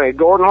slip away.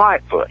 Gordon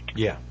Lightfoot.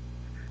 Yeah.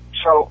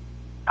 So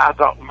I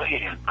thought,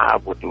 man, I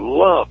would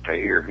love to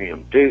hear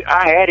him do.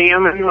 I had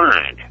him in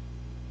mind.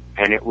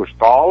 And it was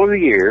fall of the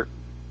year.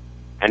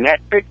 And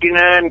that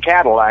 59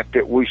 Cadillac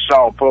that we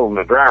saw pulling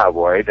the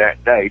driveway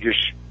that day just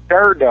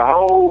stirred the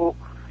whole...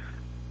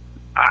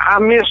 I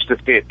missed the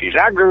 50s.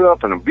 I grew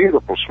up in a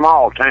beautiful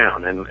small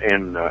town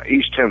in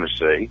East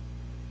Tennessee.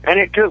 And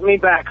it took me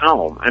back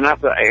home. And I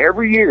thought,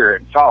 every year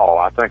in fall,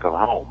 I think of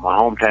home, my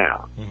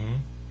hometown. Mm-hmm.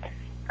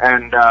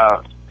 And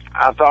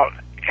I thought,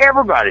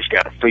 everybody's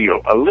got to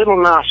feel a little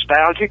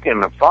nostalgic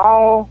in the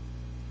fall.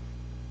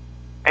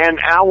 And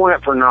I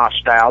went for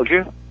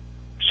nostalgia.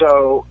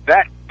 So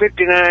that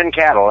 59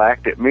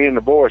 Cadillac that me and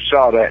the boys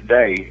saw that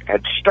day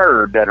had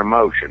stirred that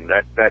emotion.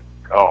 That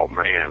oh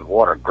man,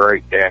 what a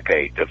great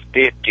decade. The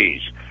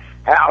 50s.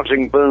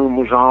 Housing boom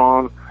was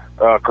on.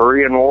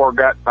 Korean War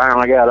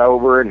finally got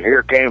over, and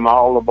here came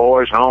all the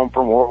boys home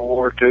from World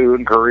War II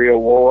and Korea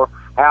War.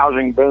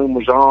 Housing boom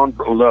was on.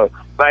 The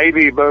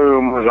baby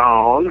boom was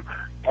on.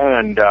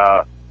 And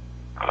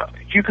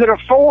you could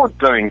afford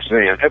things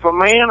then. If a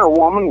man or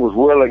woman was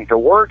willing to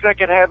work, they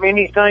could have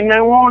anything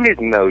they wanted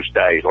in those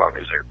days, as long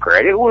as their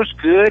credit was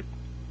good.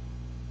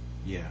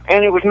 Yeah.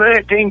 And it was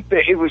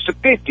it was the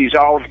 50s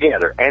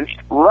altogether. And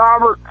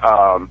Robert,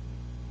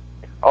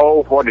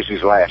 what is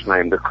his last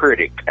name? The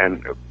critic.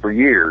 And for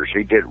years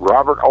he did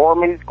Robert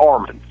Orman,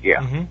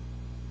 yeah. Mm-hmm.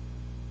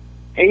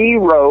 He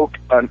wrote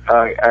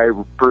a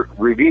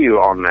review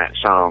on that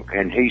song,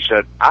 and he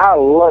said, I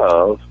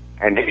love,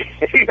 and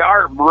he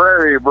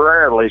very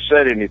rarely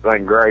said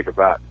anything great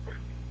about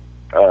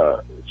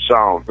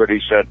songs, but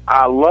he said,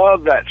 I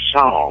love that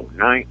song,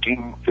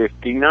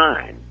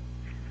 1959,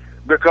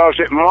 because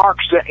it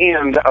marks the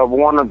end of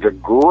one of the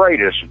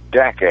greatest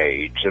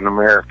decades in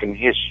American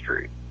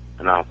history.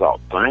 And I thought,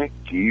 thank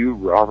you,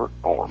 Robert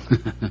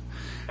Orman.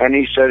 And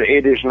he said,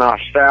 it is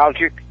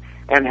nostalgic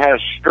and has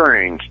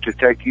strings to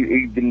take you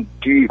even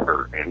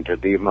deeper into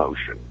the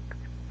emotion.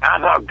 I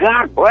thought,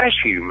 God bless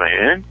you,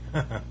 man.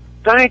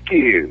 Thank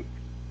you.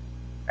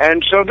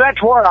 And so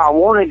that's what I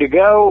wanted to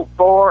go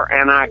for,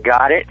 and I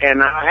got it.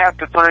 And I have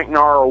to thank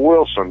Nora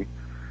Wilson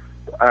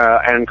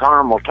and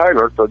Carmel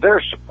Taylor for their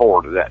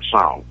support of that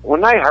song. When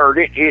they heard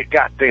it, it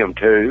got them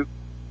too,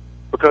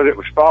 because it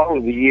was fall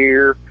of the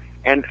year,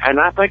 and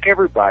I think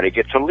everybody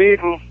gets a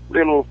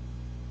little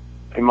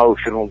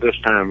emotional this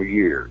time of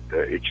year.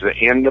 It's the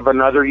end of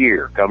another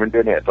year coming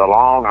to an end. The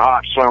long,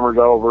 hot summer's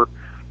over,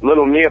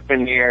 little nip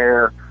in the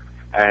air,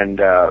 and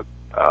that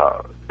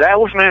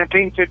was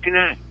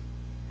 1959.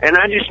 And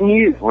I just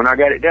knew when I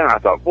got it done, I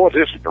thought, boy,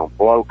 this is going to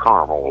blow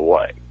Carmel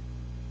away.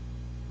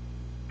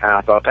 And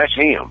I thought, that's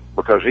him,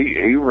 because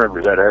he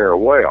remembers that era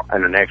well.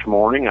 And the next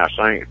morning, I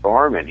sang it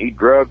for him, and he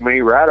drugged me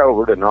right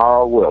over to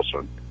Nora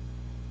Wilson,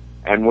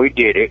 and we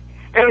did it.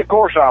 And, of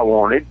course, I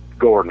wanted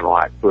Gordon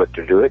Lightfoot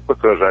to do it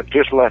because I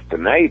just left the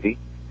Navy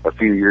a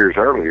few years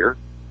earlier,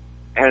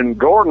 and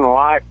Gordon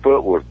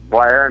Lightfoot was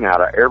blaring out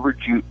of every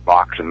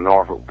jukebox in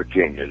Norfolk,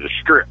 Virginia, the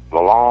strip,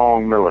 the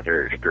long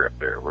military strip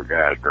there where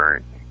guys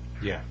drink,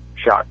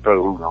 shot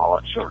food and all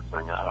that sort of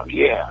thing. I thought,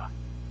 yeah.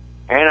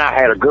 And I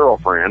had a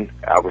girlfriend.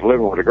 I was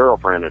living with a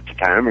girlfriend at the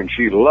time, and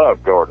she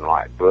loved Gordon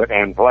Lightfoot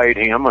and played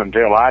him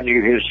until I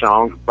knew his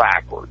songs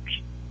backwards.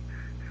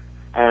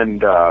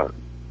 And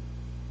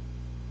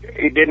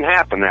it didn't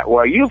happen that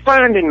way. You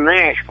find in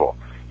Nashville,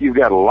 you've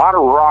got a lot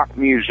of rock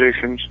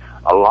musicians,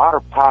 a lot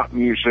of pop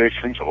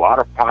musicians, a lot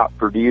of pop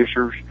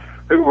producers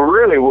who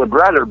really would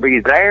rather be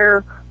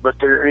there, but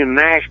they're in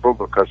Nashville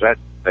because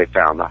they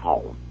found a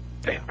home.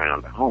 They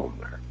found a home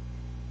there.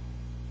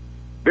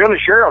 Billy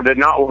Sherrill did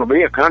not want to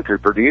be a country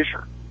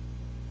producer.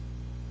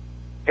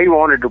 He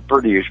wanted to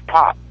produce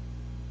pop.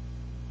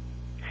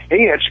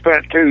 He had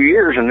spent 2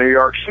 years in New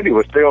York City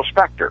with Phil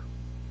Spector.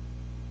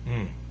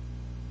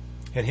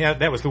 And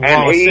that was the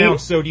Wall of Sound.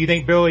 So do you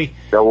think Billy...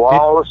 The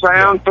Wall of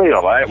Sound,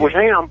 Phil. That was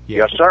him. Yeah.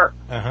 Yes, sir.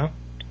 Uh-huh.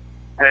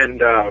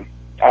 And,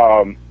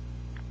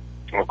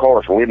 of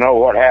course, we know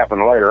what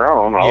happened later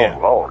on. Oh,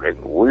 Lord, it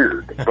was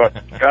weird.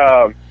 But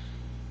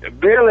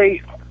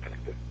Billy...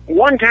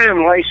 One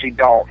time Lacey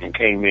Dalton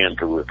came in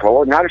to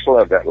record, and I just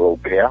loved that little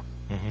gal.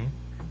 Mm-hmm.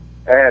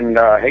 And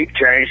he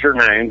changed her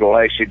name to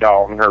Lacey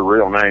Dalton. Her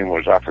real name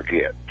was, I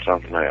forget,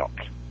 something else.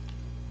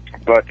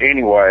 But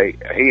anyway,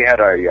 he had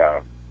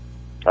a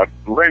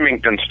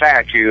Remington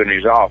statue in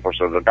his office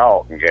of the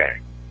Dalton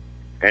gang.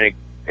 And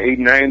he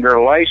named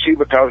her Lacey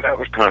because that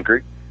was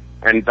country,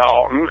 and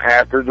Dalton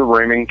after the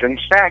Remington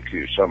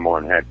statue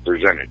someone had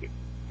presented it.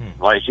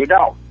 Lacey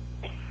Dalton.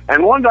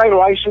 And one day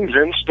Lacey was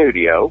in the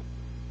studio,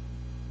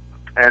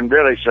 and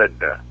Billy said,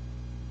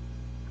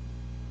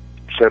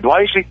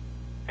 Lacey,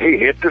 he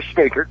hit the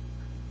speaker.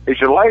 He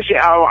said, Lacey,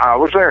 I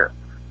was there.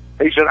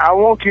 He said, I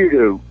want you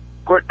to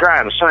quit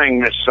trying to sing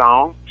this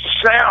song.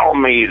 Sell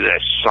me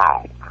this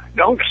song.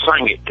 Don't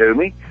sing it to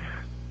me.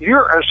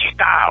 You're a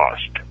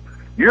stylist.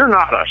 You're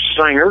not a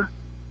singer.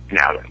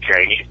 Now,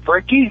 Janie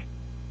Fricke,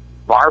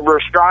 Barbara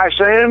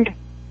Streisand,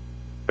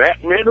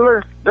 Bette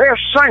Midler, they're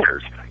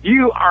singers.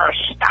 You are a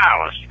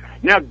stylist.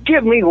 Now,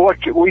 give me what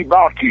we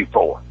bought you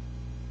for.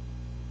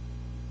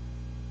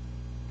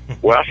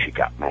 Well, she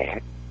got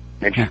mad,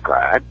 and she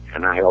cried,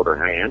 and I held her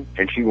hand,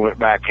 and she went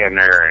back in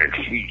there, and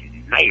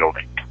she nailed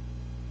it.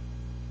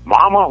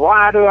 Mama,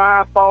 why do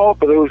I fall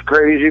for those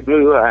crazy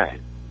blue eyes?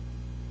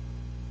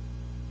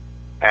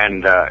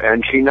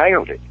 And she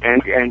nailed it,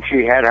 and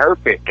she had her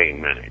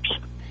 15 minutes.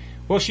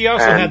 Well, she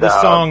also had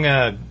the song,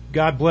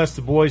 God Bless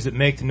the Boys That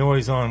Make the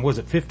Noise on, was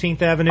it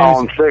 15th Avenue?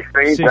 On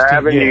 16th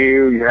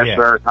Avenue, yes,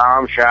 sir.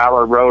 Tom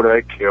Schaller wrote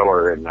a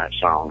killer in that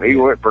song. He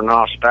went for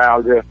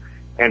nostalgia,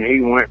 and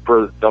he went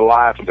for the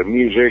life of the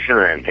musician,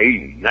 and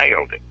he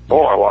nailed it.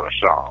 Boy, what a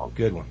song.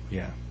 Good one,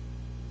 yeah.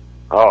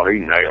 Oh, he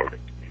nailed it.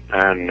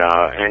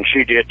 And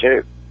she did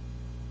too.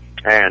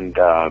 And,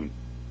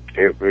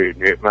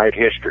 it made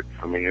history.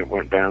 I mean, it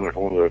went down as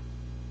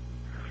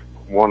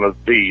one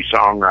of the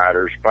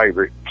songwriter's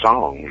favorite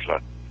songs.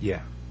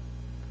 Yeah.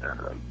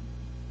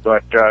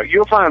 But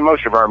you'll find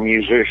most of our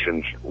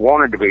musicians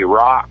wanted to be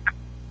rock.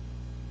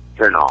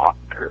 They're not.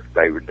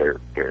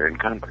 They're in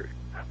country.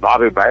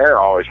 Bobby Bare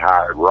always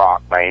hired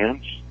rock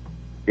bands.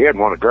 He had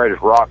one of the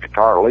greatest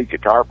lead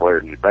guitar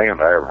players in the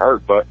band I ever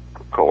heard, but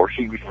of course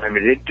he was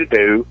limited to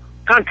do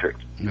country.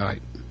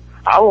 Right.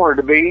 I wanted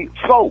to be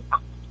folk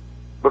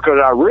because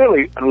I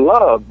really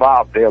love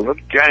Bob Dylan,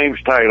 James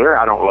Taylor.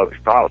 I don't love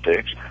his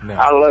politics. No.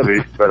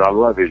 But I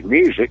love his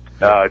music.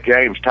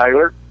 James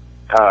Taylor,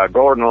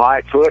 Gordon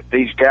Lightfoot,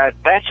 these guys.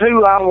 That's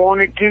who I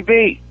wanted to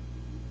be.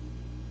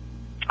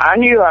 I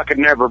knew I could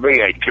never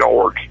be a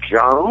George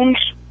Jones.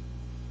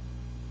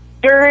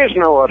 There is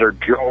no other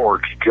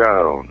George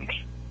Jones.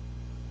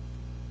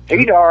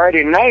 He'd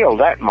already nailed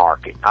that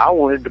market. I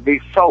wanted to be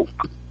folk.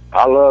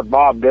 I love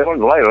Bob Dylan.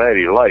 Lay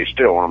Lady Lay,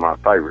 still one of my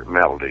favorite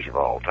melodies of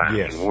all time.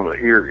 Yes. And one of the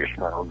eeriest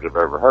songs I've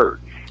ever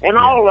heard. And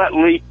all that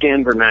leaked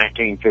into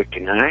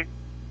 1959.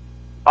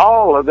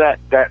 All of that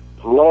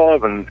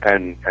love and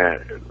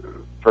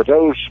for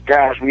those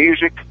guys'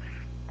 music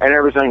and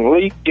everything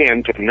leaked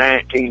into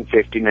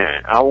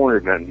 1959. I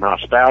wanted a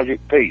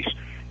nostalgic piece.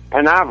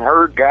 And I've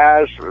heard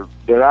guys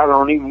that I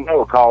don't even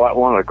know call that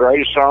one of the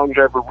greatest songs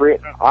ever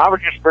written. I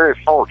was just very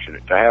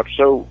fortunate to have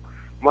so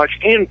much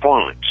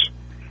influence.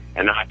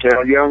 And I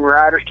tell young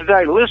writers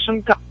today,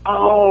 listen to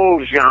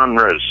all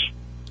genres.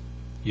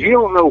 Yeah. You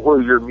don't know where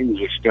your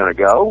music's going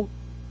to go.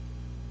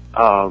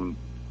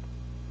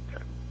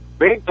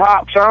 Big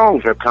pop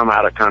songs have come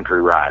out of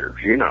country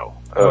writers, you know.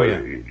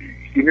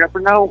 You never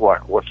know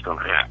what's going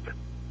to happen.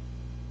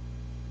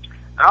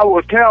 I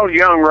will tell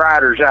young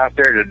writers out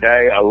there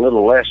today a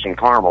little lesson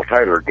Carmel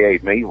Taylor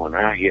gave me when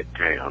I hit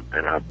town,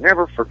 and I've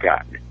never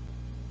forgotten it.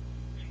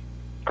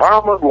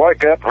 Carmel would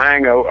wake up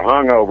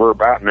hungover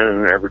about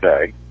noon every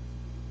day,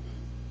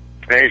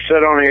 and he'd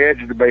sit on the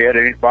edge of the bed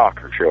in his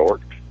boxer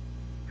shorts,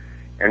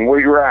 and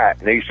we'd write,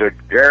 and he said,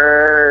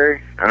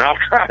 Jerry, and I'll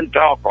try and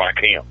talk like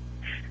him.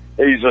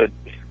 He said,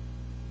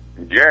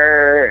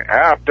 Jerry,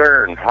 out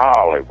there in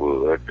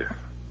Hollywood,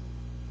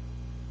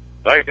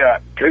 they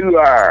got 2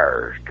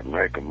 hours to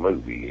make a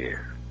movie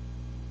here.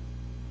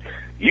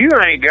 You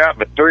ain't got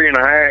but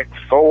 3.5,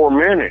 4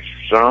 minutes,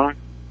 son.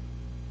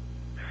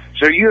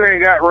 So you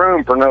ain't got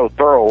room for no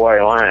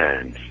throwaway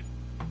lines.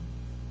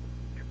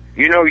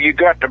 You know, you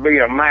got to be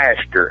a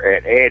master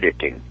at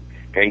editing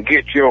and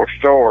get your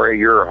story,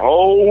 your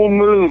whole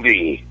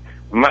movie,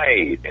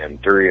 made in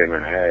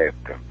 3.5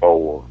 to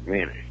 4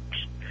 minutes.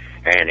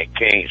 And it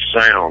can't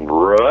sound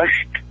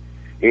rushed.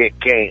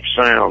 It can't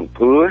sound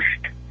pushed.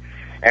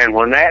 And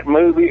when that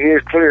movie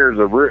is clear,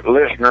 the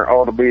listener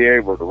ought to be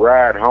able to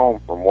ride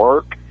home from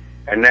work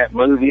and that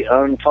movie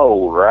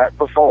unfold right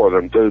before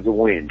them through the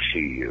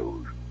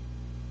windshield.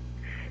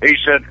 He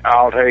said,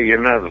 I'll tell you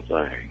another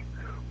thing.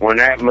 When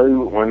that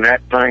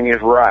thing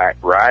is write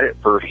it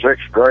for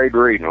 6th grade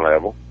reading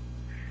level.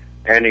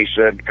 And he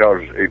said,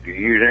 because if you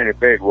use any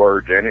big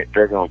words in it,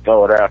 they're going to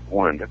throw it out the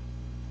window.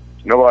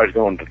 Nobody's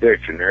going to the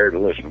dictionary to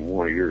listen to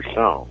one of your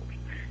songs.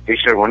 He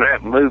said, when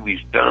that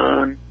movie's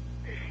done,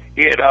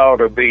 it ought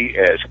to be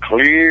as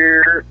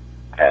clear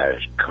as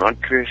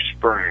country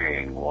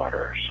spring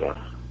water,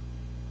 son.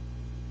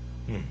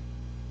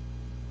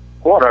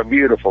 What a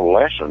beautiful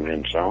lesson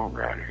in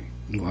songwriting.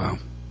 Wow.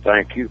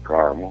 Thank you,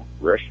 Carmel.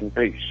 Rest in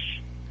peace.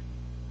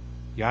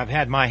 Yeah, I've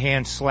had my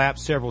hand slapped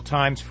several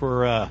times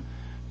for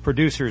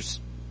producers,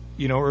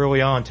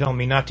 early on telling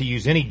me not to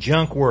use any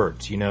junk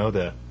words,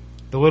 the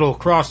little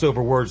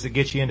crossover words that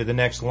get you into the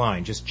next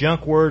line. Just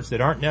junk words that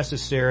aren't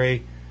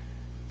necessary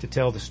to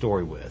tell the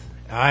story with.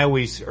 I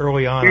always,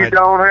 early on... You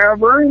don't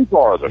have room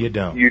for them. You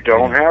don't. You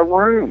don't have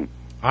room.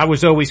 I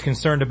was always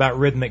concerned about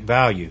rhythmic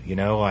value,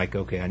 like,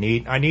 okay, I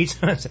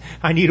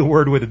need a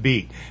word with a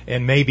beat.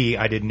 And maybe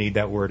I didn't need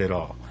that word at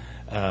all.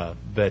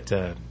 But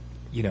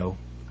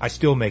I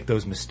still make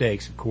those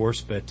mistakes, of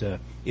course, but,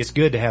 it's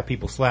good to have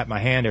people slap my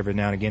hand every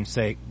now and again and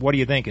say, what are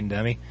you thinking,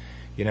 dummy?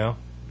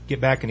 Get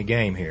back in the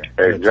game here.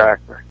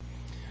 Exactly.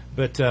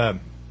 But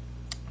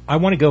I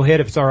want to go ahead,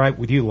 if it's all right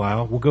with you,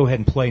 Lyle. We'll go ahead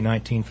and play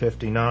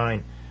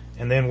 1959,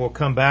 and then we'll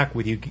come back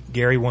with you,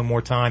 Gary, one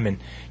more time. And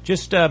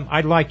just,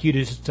 I'd like you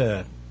to just,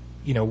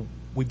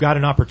 we've got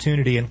an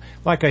opportunity, and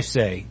like I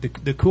say,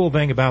 the cool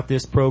thing about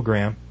this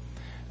program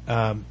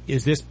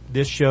is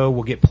this show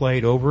will get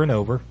played over and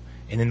over,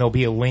 and then there'll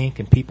be a link,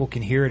 and people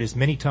can hear it as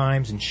many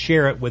times and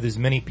share it with as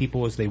many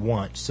people as they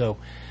want. So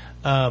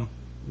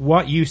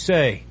what you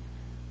say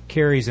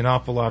carries an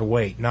awful lot of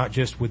weight, not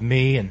just with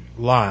me and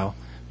Lyle,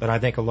 but I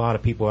think a lot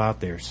of people out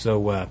there. So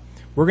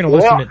we're going to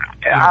listen to...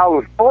 I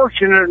was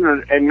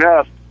fortunate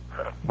enough,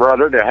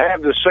 brother, to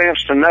have the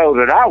sense to know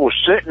that I was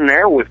sitting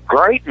there with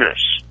greatness.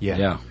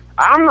 Yeah.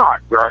 I'm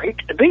not great.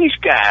 These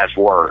guys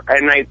were.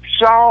 And they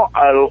saw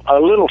a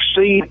little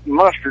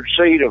mustard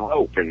seed of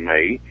hope in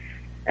me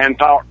and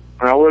thought,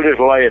 we'll just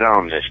lay it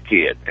on this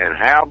kid. And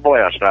how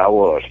blessed I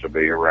was to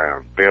be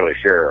around Billy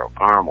Sherrill,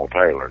 Carmel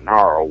Taylor,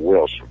 Narl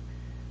Wilson,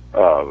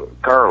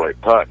 Curly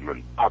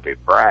Putman, Bobby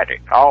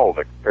Braddock, all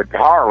the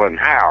Harlan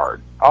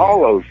Howard,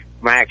 all those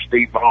Max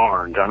D.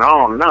 Barnes, and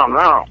on and on and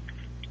on.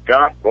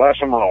 God bless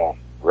them all.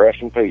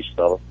 Rest in peace,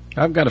 fella.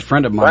 I've got a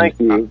friend of mine.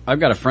 Thank you. I've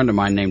got a friend of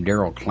mine named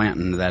Daryl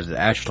Clanton that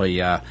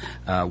actually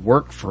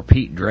worked for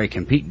Pete Drake,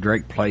 and Pete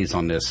Drake plays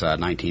on this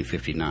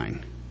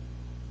 1959.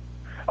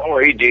 Oh,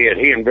 he did.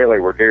 He and Billy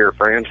were dear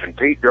friends, and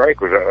Pete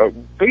Drake was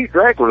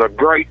a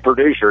great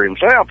producer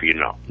himself, you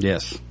know.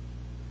 Yes.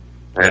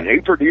 And he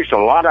produced a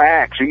lot of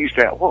acts. He used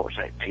to have, what was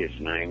that kid's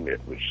name?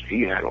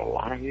 He had a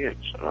lot of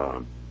hits.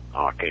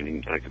 I can't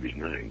even think of his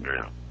name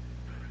now.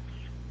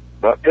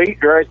 But Pete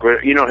Drake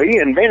was, you know, he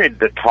invented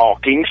the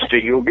talking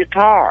steel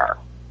guitar.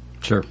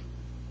 Sure.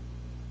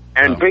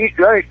 And Pete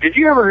Drake, did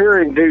you ever hear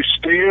him do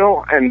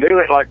steel and do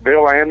it like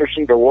Bill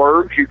Anderson, the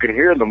words? You can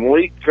hear them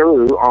leak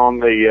through on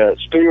the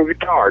steel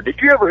guitar. Did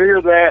you ever hear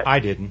that? I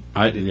didn't.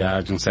 Yeah, I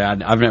was going to say,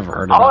 I've never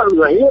heard of that. Oh, it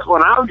was a hit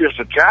when I was just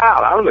a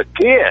child. I was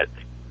a kid.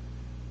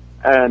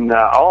 And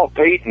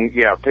Pete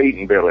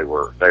and Billy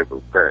were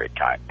very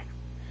tight.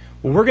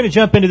 Well, we're going to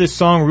jump into this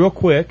song real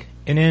quick,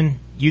 and then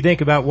you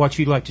think about what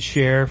you'd like to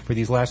share for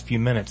these last few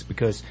minutes,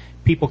 because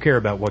people care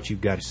about what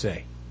you've got to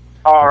say.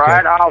 All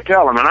right, I'll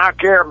tell them, and I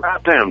care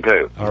about them,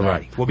 too. All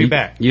right. We'll be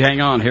back. You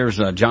hang on. Here's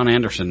John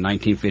Anderson,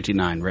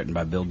 1959, written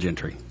by Bill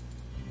Gentry.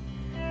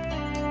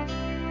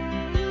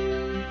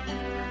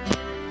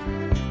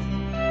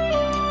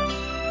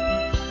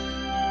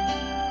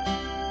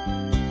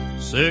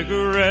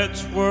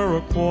 Cigarettes were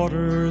a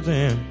quarter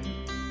then.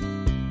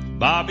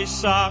 Bobby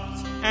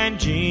socks and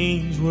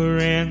jeans were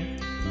in.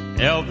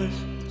 Elvis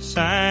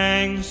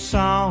sang the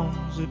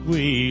songs that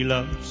we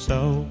loved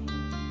so.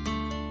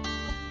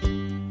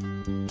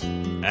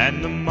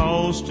 And the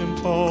most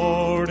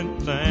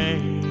important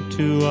thing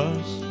to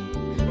us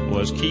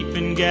was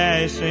keeping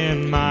gas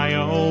in my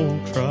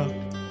old truck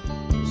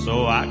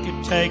so I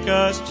could take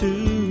us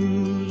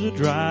to the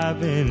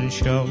drive-in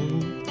show.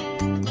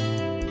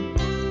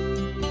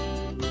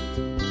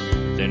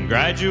 Then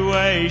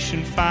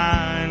graduation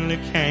finally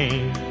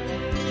came.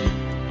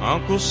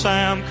 Uncle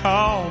Sam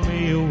called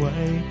me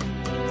away.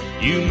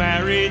 You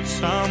married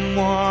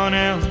someone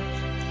else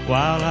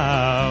while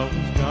I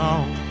was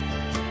gone.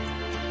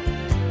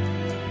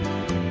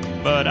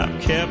 But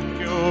I've kept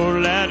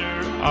your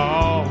letter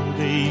all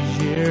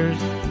these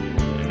years,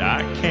 and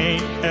I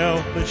can't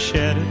help but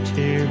shed a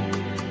tear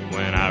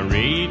when I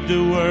read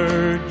the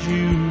words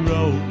you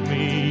wrote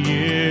me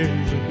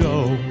years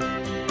ago.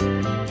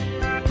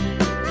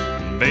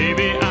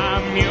 Baby,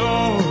 I'm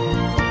yours.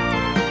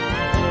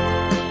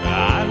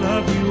 I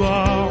love you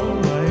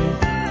always.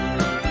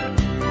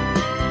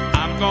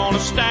 I'm gonna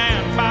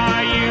stand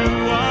by you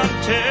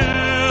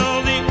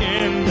until the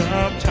end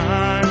of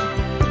time.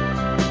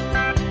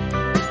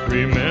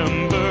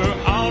 Remember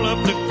all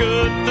of the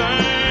good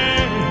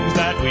things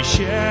that we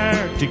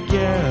shared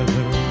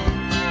together.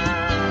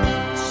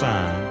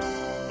 Signed,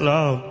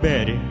 Love,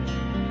 Betty,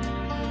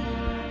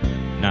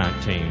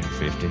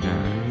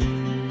 1959.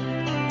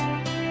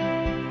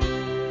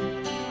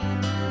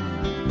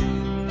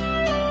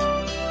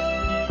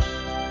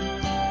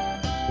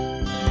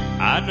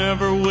 I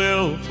never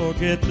will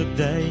forget the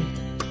day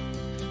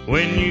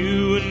when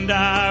you and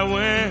I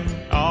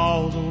went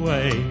all the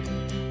way.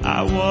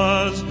 I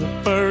was the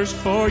first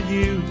for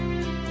you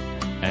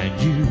and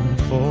you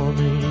for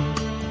me.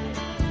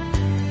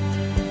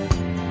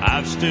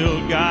 I've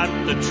still got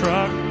the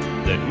truck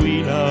that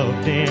we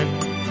loved in.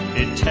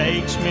 It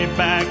takes me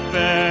back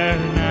there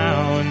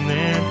now and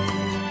then,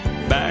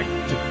 back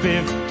to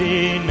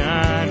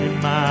 59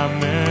 in my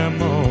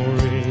memory.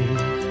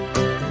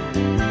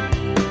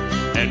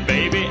 And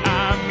baby,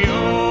 I'm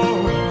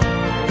yours.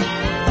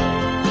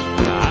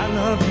 I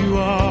love you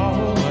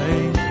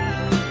always.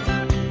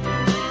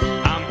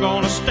 I'm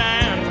gonna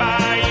stand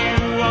by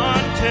you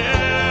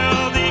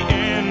until the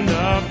end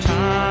of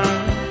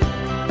time.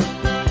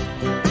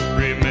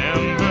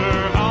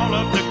 Remember all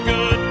of the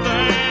good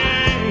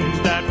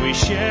things that we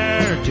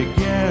shared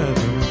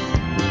together.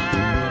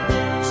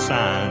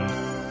 Signed,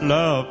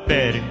 Love,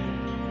 Betty,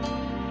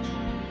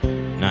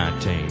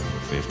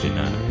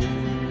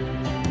 1959.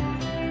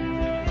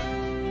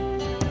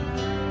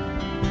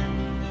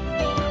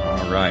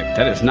 Right.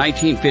 That is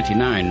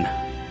 1959,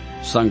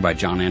 sung by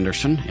John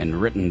Anderson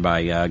and written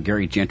by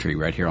Gary Gentry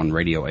right here on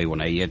Radio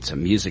A1A. It's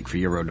music for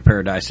your road to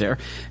paradise there.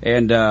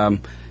 And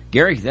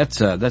Gary,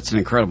 that's an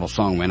incredible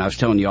song, man. I was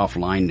telling you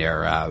offline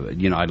there, I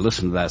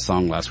listened to that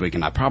song last week,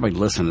 and I probably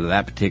listened to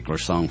that particular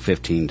song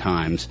 15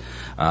 times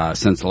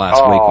since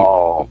last week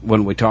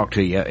when we talked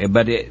to you.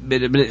 But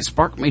it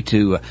sparked me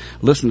to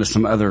listen to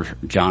some other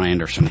John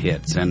Anderson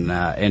hits,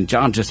 and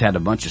John just had a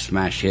bunch of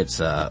smash hits,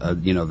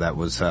 that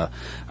was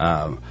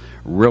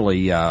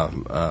really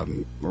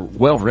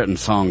well-written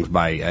songs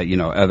by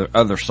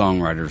other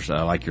songwriters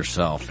like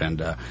yourself.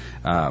 And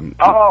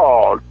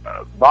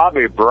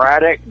Bobby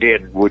Braddock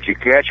did "Would You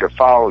Catch a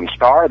Falling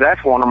Star"?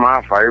 That's one of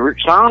my favorite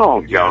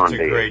songs. John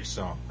did. It's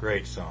a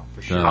great song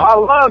for sure. I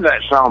love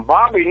that song.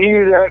 Bobby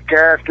knew that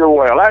character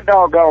well. That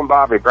doggone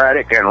Bobby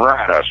Braddock can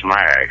write a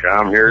smash,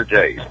 I'm here to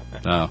tell you.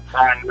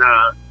 And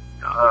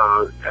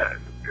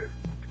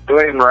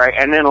Glenn Ray,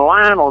 and then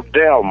Lionel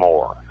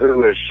Delmore,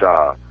 who is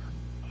a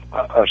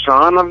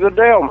grandson of the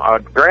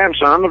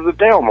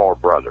Delmore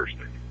brothers.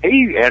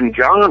 he and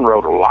John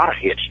wrote a lot of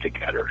hits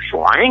together.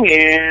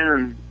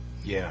 Swingin'.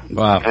 Yeah.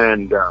 Wow.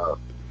 And,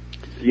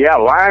 yeah,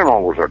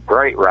 Lionel was a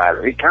great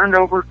writer. He turned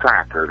over a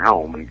tractor at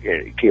home and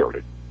he killed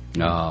it.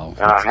 No.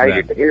 I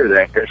hated to hear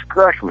that. Just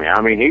crushed me.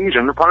 I mean, he's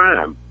in the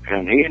prime,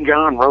 and he and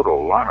John wrote a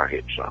lot of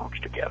hit songs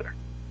together.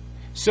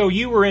 So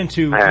you were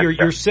into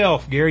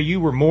yourself, Gary. You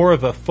were more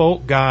of a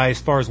folk guy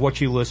as far as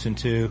what you listened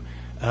to.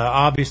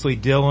 Obviously,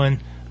 Dylan.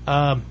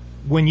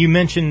 When you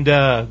mentioned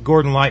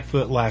Gordon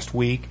Lightfoot last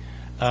week,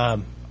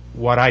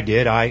 what I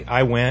did,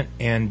 I went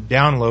and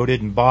downloaded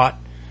and bought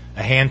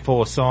a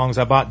handful of songs.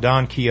 I bought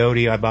Don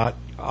Quixote. I bought,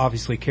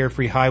 obviously,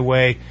 Carefree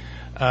Highway,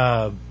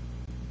 Time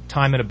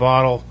in a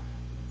Bottle,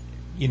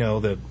 you know,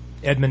 the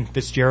Edmund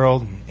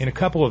Fitzgerald, and a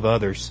couple of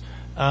others.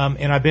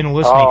 And I've been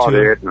listening to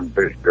the Edmund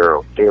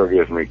Fitzgerald still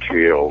gives me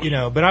chills. You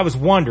know, but I was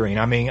wondering,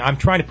 I mean, I'm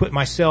trying to put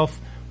myself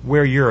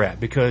where you're at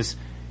because,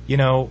 you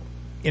know,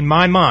 in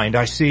my mind,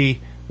 I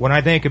see, when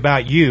I think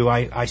about you,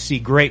 I see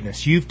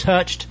greatness. You've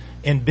touched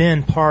and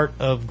been part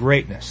of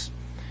greatness.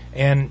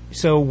 And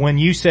so when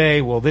you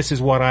say, well, this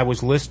is what I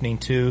was listening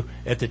to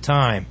at the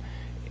time,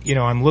 you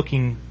know, I'm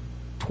looking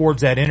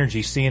towards that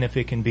energy, seeing if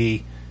it can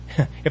be,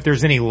 if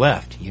there's any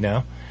left, you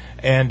know.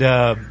 And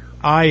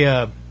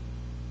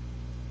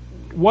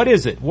what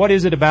is it? What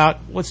is it about?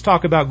 Let's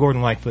talk about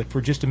Gordon Lightfoot for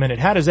just a minute.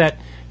 How does that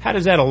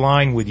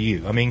align with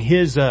you? I mean,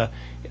 his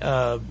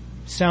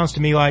sounds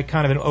to me like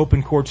kind of an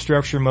open chord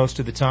structure most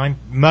of the time,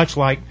 much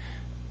like,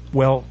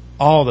 well,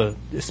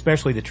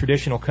 especially the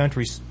traditional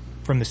countries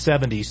from the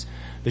 70s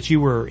that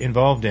you were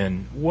involved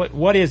in.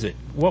 What is it?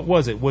 What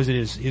was it? Was it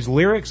his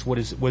lyrics?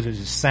 Was it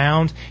his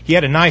sound? He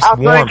had a nice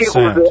warm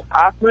sound.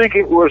 I think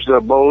it was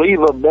the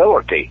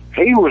believability.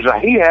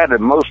 He had the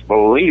most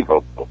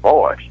believable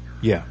voice.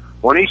 Yeah.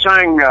 When he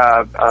sang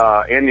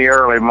In the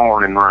Early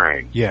Morning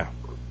Rain. Yeah.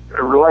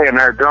 Laying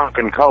there drunk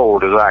and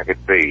cold as I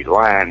could be.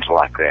 Lines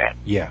like that.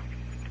 Yeah.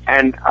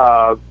 And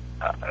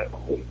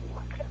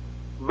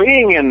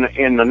being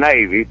in the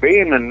Navy,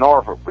 being in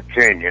Norfolk,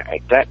 Virginia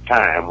at that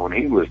time when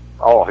he was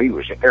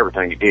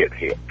everything he did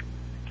hit.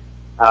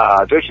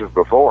 This is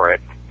before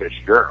it,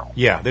 Fitzgerald.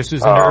 Yeah, this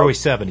is in the early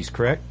 70s,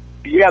 correct?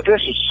 Yeah,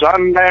 this is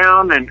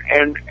Sundown,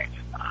 and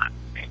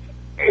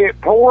it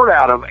poured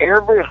out of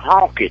every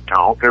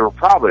honky-tonk. There were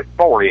probably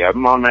 40 of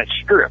them on that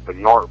strip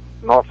in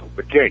Norfolk,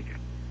 Virginia.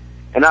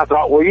 And I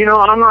thought, well, you know,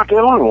 I'm not the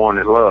only one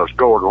that loves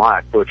Gordon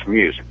Lightfoot's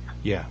music.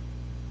 Yeah.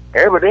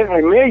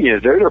 Evidently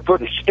millions do. They're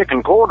putting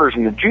sticking quarters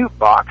in the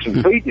jukebox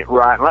and feeding it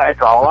right and left.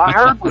 All I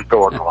heard was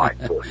Gordon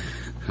Lightfoot.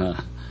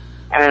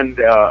 And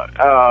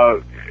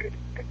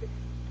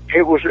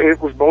it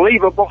was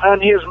believable,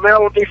 and his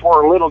melodies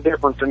were a little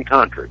different than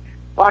country.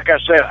 Like I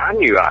said, I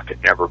knew I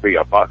could never be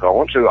a Buck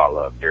Owens, who I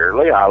loved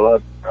dearly. I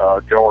loved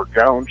George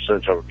Jones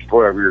since I was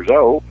 12 years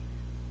old.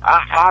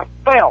 I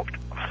felt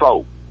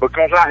folk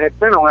because I had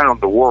been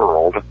around the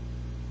world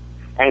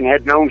and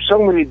had known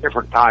so many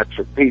different types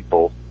of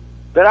people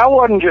that I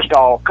wasn't just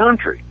all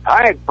country.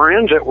 I had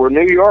friends that were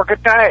New York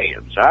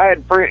Italians. I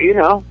had friends, you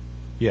know.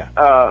 Yeah.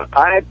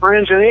 I had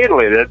friends in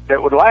Italy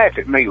that would laugh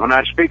at me when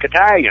I'd speak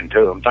Italian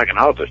to them, thinking,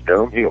 oh, this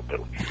dumb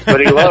hillbilly.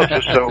 But he loves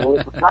us, so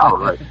we'll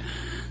tolerate.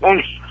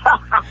 And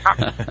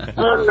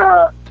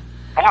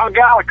Al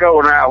Gallico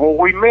and I, when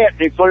we met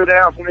and he flew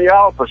down from the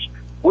office,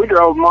 we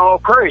drove him all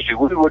crazy.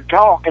 We would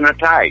talk in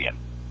Italian.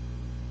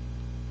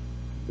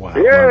 Wow.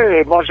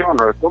 Yeah,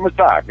 buongiorno, come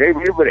sta?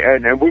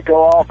 And then we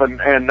go off and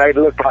they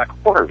look like,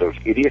 what are those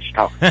idiots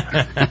talking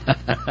about?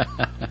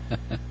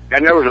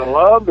 And there was a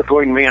love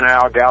between me and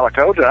Al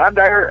Gallico that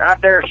I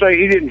dare say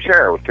he didn't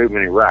share with too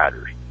many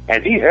writers.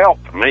 And he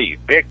helped me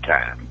big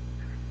time.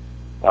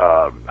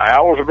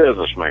 Al was a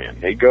businessman.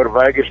 He'd go to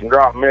Vegas and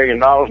drop $1 million,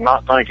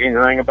 not think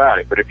anything about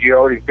it. But if you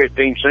owed him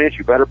 15 cents,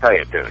 you better pay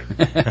it to him.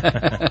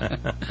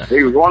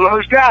 He was one of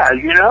those guys,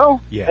 you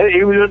know? Yeah.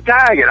 He was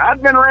Italian.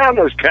 I'd been around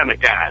those kind of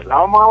guys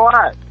all my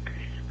life.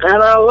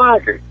 And I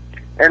like it.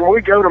 And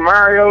we go to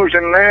Mario's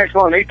in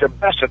Nashville and eat the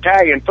best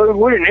Italian food.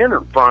 We didn't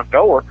enter the front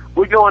door.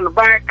 We go in the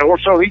back door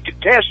so he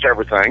could test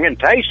everything and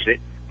taste it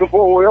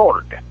before we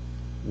ordered it.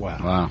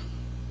 Wow.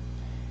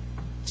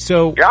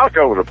 So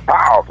Gallico was a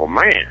powerful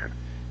man.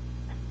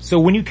 So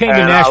when you came to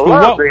Nashville,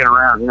 I love being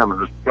around him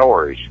and the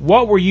stories.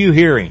 What were you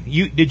hearing?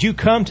 Did you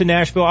come to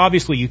Nashville?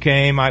 Obviously you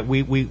came.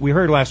 We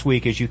heard last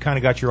week as you kind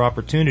of got your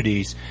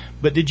opportunities,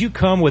 but did you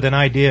come with an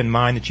idea in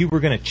mind that you were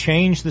going to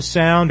change the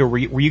sound, or were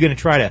you going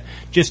to try to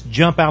just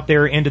jump out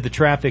there into the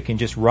traffic and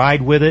just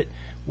ride with it?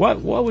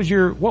 What was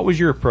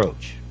your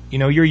approach? You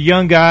know, you're a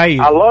young guy.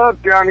 I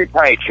love Johnny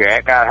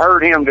Paycheck. I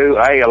heard him do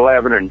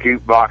A11 and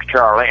Jukebox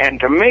Charlie, and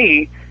to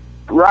me,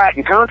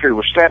 writing country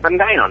was stepping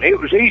down. It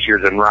was easier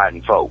than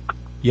writing folk.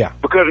 Yeah.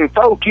 Because in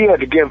folk, you had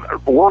to give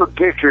word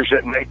pictures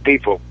that made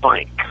people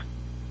think.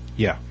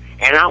 Yeah.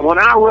 And when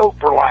I wrote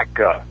for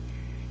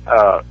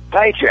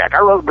Paycheck, I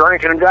wrote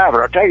Drinking and Driving.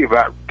 I'll tell you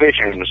about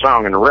pitching the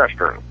song in the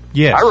restroom.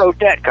 Yes. I wrote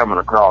that coming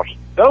across.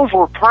 Those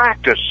were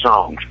practice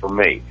songs for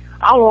me.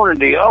 I wanted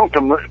the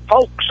ultimate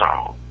folk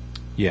song.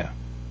 Yeah.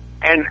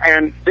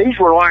 And these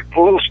were like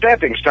little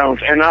stepping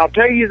stones. And I'll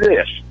tell you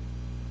this,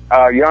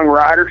 young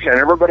writers and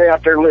everybody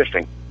out there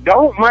listening,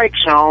 don't make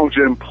songs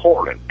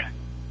important.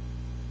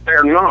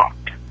 They're not.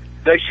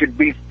 They should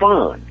be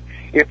fun.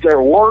 If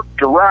they're work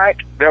to write,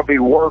 they'll be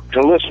work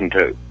to listen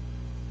to.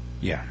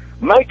 Yeah.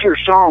 Make your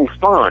songs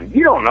fun.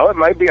 You don't know, it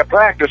may be a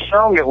practice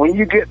song that when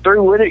you get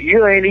through with it,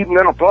 you ain't even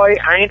going to play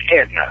Aunt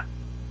Edna.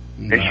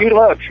 No. And she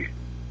loves you.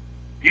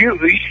 You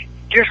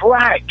just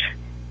write.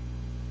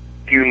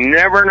 You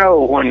never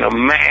know when the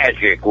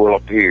magic will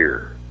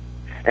appear.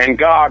 And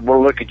God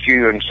will look at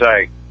you and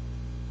say,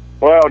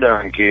 well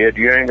done, kid.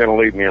 You ain't going to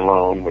leave me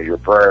alone with your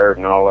prayers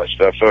and all that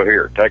stuff. So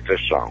here, take this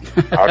song.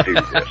 I'll do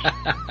this.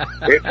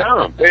 It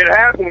comes. It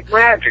happens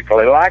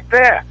magically like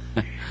that.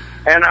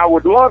 And I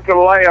would love to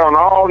lay on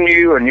all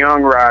new and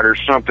young writers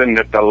something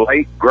that the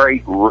late,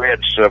 great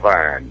Red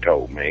Savine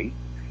told me.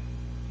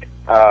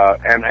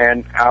 And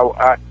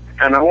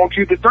I want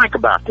you to think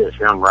about this,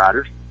 young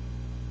writers.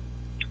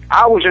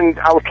 I was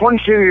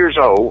 22 years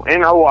old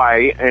in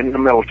Hawaii in the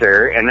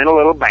military and in a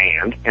little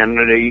band,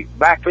 and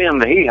back then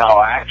the Hee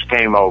Haw acts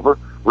came over.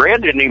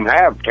 Red didn't even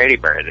have Teddy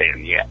Bear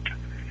then yet.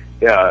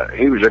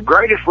 He was the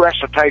greatest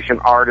recitation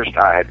artist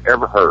I had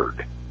ever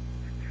heard.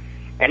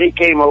 And he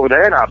came over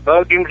there and I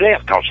bugged him to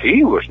death because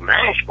he was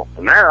Nashville.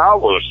 And there I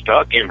was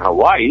stuck in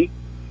Hawaii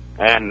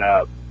and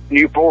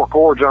knew 4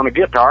 chords on the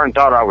guitar and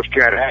thought I was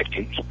Chet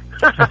Atkins.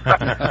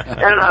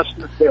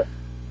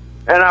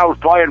 And I was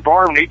playing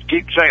for him, and he'd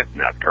keep saying,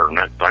 now turn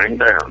that thing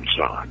down,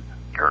 son.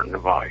 Turn the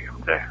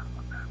volume down.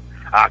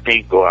 I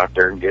can't go out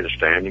there and get a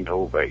standing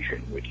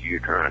ovation with you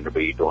trying to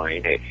be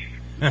Dwayne Eddy.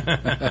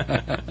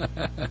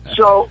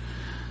 So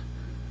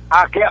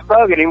I kept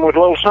bugging him with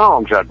little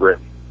songs I'd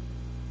written.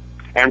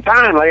 And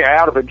finally,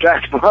 out of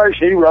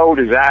exasperation, he rolled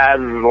his eyes,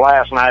 and the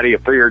last night he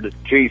appeared at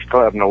the Chiefs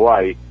Club in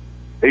Hawaii.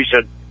 He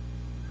said,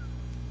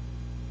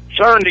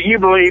 son, do you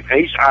believe?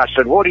 I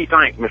said, what do you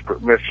think, Mr.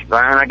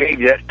 Bryan? I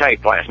gave you that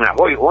tape last night.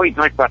 What do you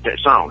think about that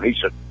song? He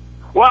said,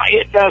 well,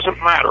 it doesn't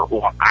matter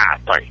what I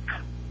think.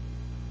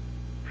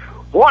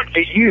 What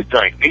do you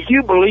think? Do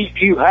you believe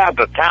you have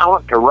the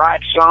talent to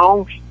write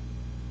songs?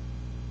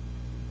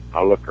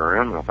 I looked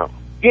around and I thought,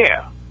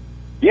 yeah,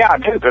 I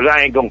do, because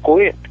I ain't going to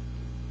quit.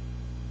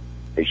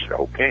 He said,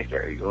 okay,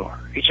 there you are.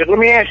 He said, let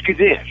me ask you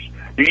this.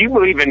 Do you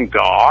believe in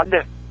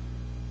God?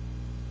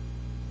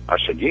 I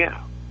said,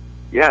 yeah,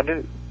 I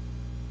do.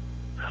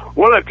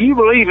 Well, if you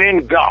believe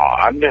in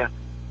God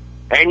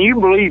and you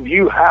believe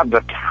you have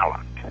the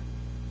talent,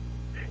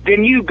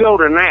 then you go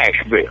to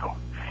Nashville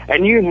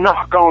and you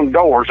knock on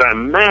doors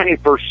and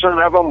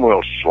 90% of them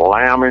will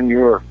slam in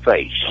your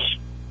face.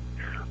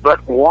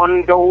 But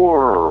one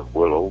door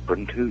will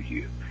open to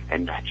you,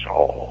 and that's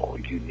all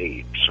you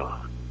need,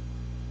 son.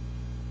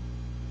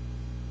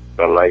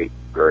 The late,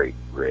 great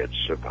Red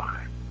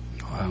Savine.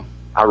 Wow.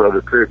 I wrote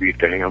a tribute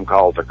to him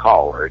called The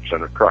Caller. It's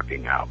in a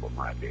trucking album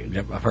I did.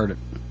 Yep, I've heard it.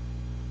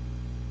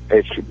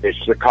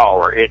 It's The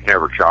Caller. It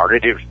never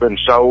charted. It's been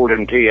sold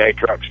in TA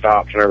truck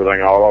stops and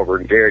everything all over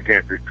in Gary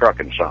Gentry's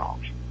trucking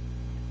songs.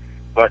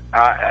 But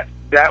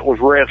that was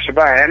Red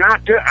Savine. And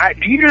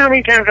do you know how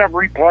many times I've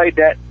replayed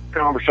that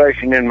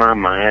conversation in my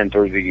mind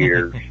through the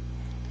years?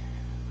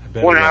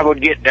 When I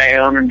would get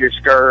down and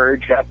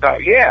discouraged, I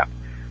thought, yeah,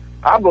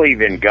 I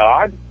believe in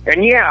God,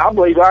 and yeah, I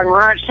believe I can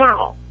write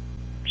songs.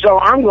 So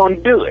I'm going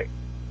to do it.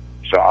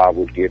 So I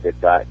would give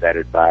that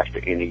advice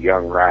to any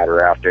young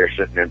writer out there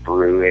sitting in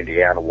Peru,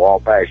 Indiana,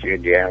 Wabash,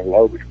 Indiana,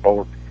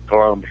 Logansport,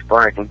 Columbus,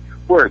 Franklin,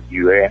 where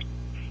you at?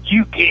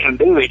 You can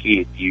do it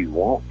if you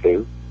want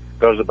to,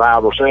 because the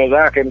Bible says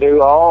I can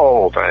do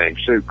all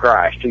things through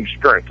Christ who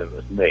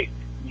strengtheneth me.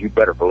 You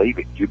better believe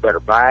it. You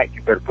better buy it.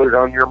 You better put it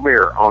on your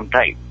mirror on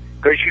tape,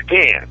 because you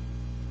can.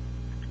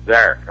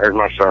 There's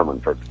my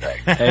sermon for today.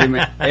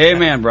 Amen.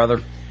 Amen,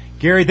 brother.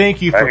 Gary,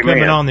 thank you for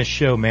coming on this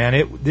show,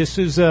 man. This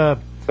is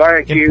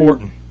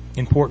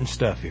important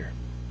stuff here.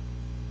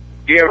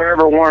 Give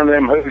every one of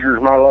them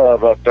Hoosiers my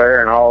love up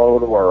there and all over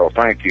the world.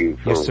 Thank you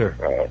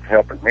for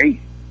helping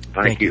me.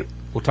 Thank you.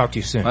 We'll talk to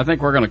you soon. I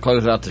think we're going to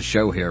close out the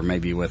show here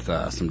maybe with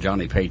some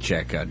Johnny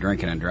Paycheck,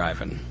 drinking and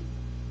driving.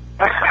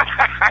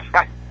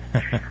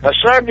 A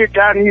subject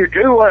I knew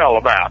too well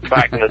about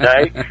back in the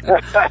day.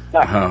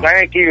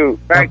 Thank you.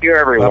 Thank you,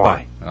 everyone.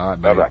 Bye-bye. All right,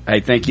 bye-bye.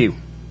 Hey, thank you.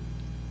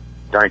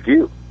 Thank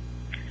you.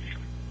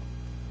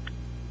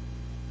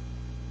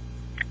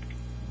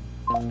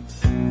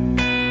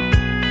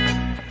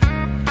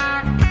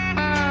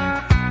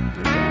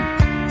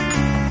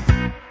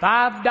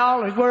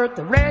 $5 worth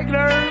of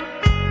regular,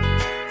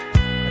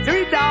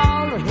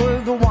 $3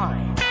 worth of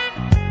wine.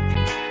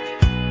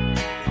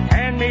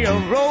 Hand me a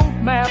road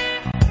map,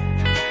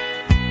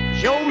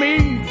 show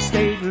me the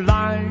state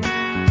line.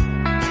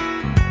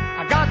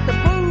 I got the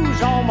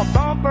booze on my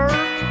bumper,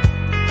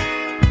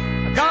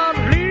 I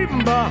gotta leave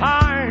them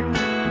behind.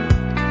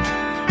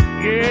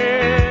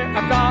 Yeah,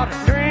 I gotta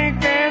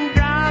drink and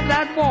drive,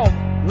 that won't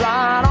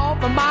right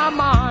off of my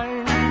mind.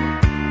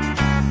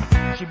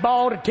 She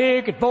bought a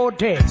ticket for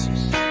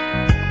Texas, she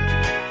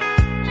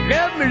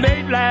left me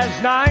late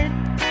last night.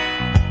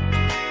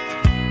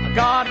 I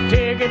got a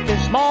ticket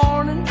this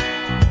morning,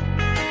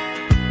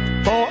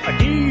 for a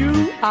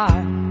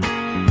DUI.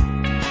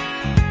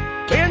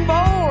 10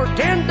 for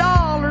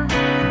 $10.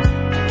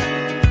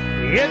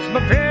 It's my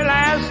very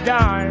last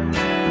dime.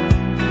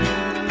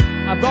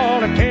 I'm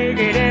gonna take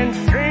it and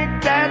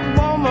drink that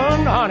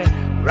woman, honey,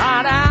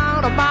 right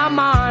out of my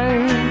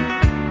mind.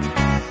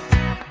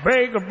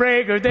 Breaker,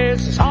 breaker,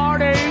 this is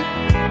heartache.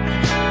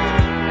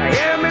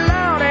 Hear me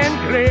loud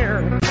and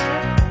clear.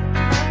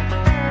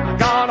 I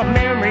got a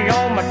memory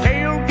on my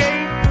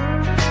tailgate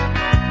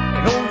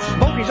and old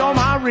Smokies on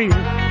my rear.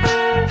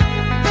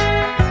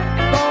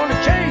 I'm gonna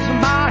chase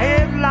my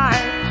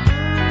headlights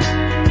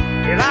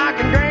till I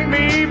can drink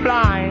me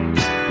blind.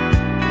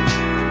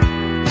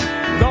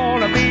 I'm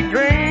gonna be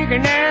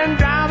drinking and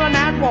driving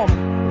that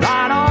woman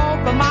right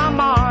off of my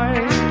mind.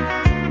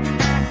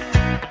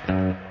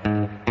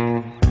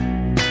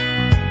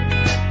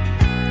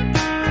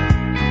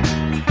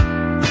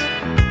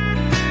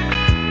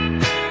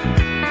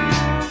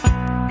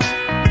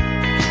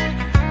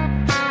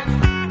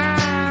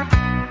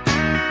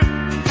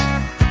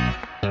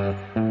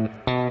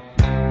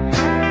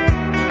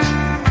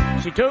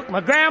 She took my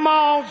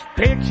grandma's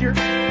picture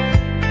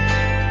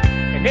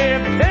and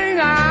everything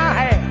I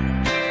had.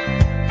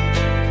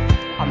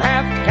 I'm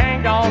half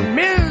tanked on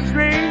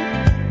misery.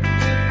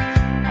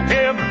 I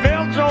never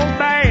felt so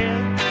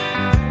bad.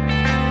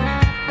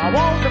 My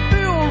walls are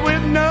filled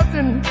with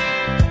nothing.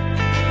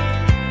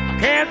 I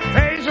can't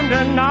face them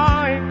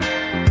tonight.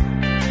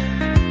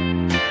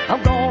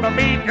 I'm gonna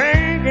be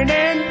drinking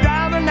and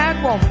driving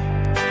that woman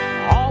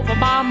off of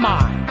my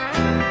mind.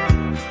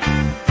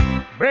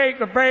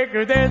 Breaker,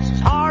 breaker, this is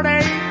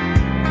heartache.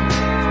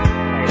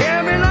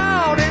 Hear me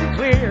loud and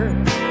clear.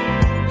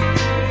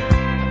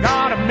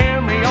 Got a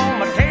memory on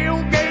my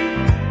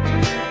tailgate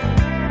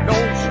and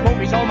old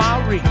Smokies on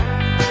my rear.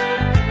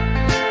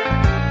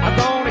 I'm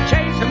gonna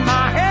chase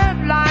my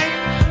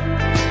headlights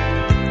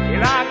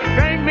till I can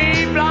drink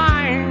me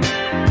blind.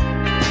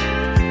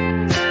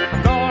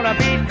 I'm gonna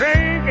be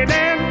drinking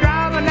and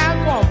driving that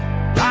woman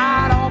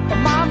right off of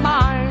my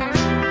mind.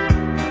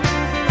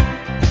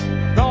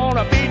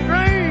 Gonna be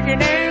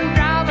drinking and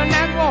driving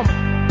that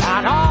woman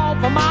right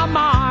off of my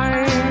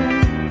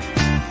mind.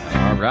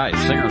 All right,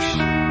 singers.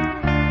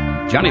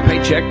 Johnny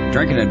Paycheck,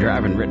 Drinking and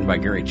Driving, written by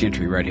Gary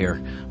Gentry right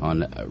here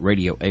on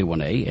Radio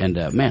A1A.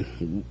 And,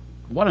 man,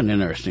 what an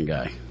interesting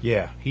guy.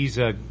 Yeah, he's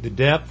the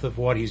depth of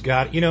what he's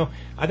got. You know,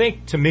 I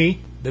think to me,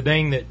 the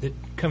thing that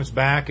comes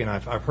back, and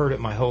I've heard it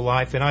my whole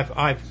life, and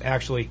I've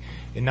actually,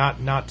 and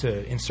not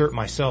to insert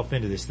myself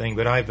into this thing,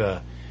 but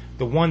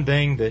the one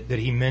thing that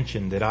he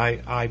mentioned that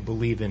I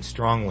believe in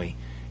strongly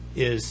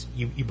is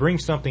you bring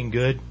something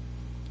good,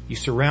 you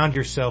surround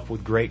yourself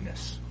with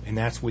greatness, and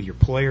that's with your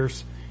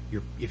players.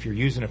 If you're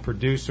using a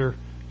producer,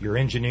 your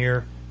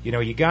engineer, you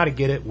know, you got to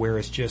get it where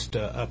it's just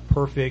a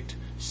perfect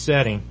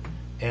setting.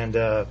 And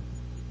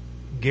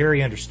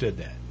Gary understood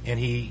that, and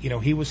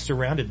he was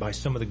surrounded by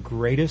some of the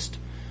greatest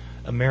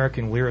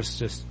American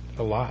lyricists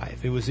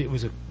alive. It was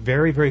a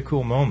very, very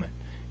cool moment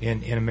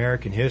in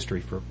American history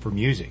for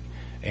music,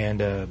 and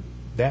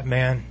that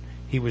man,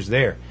 he was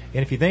there.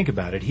 And if you think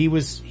about it, he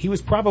was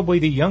probably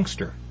the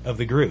youngster of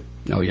the group.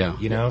 Oh yeah,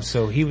 you know,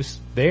 so he was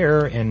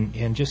there,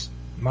 and just,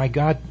 my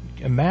God,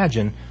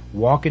 imagine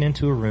walking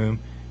into a room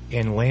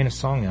and laying a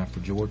song out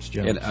for George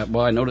Jones. And,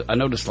 well, I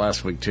noticed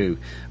last week, too,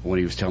 when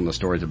he was telling the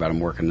stories about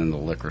him working in the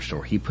liquor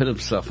store, he put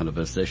himself in a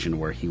position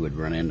where he would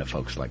run into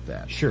folks like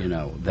that. Sure. You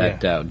know,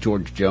 that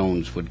George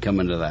Jones would come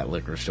into that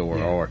liquor store,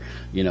 or,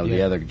 you know,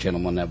 the other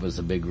gentleman that was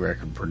a big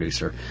record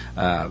producer.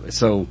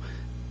 So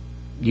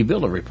you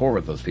build a rapport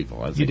with those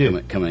people as they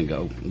come and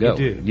go. You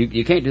do.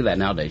 You can't do that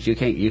nowadays. You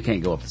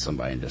can't go up to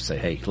somebody and just say,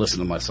 hey, listen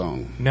to my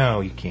song.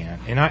 No, you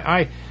can't. And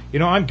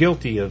I'm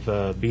guilty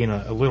of being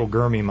a little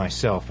grimy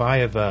myself. I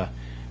have,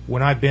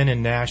 when I've been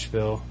in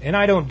Nashville, and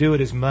I don't do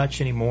it as much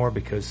anymore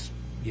because,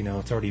 you know,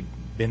 it's already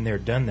been there,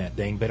 done that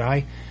thing, but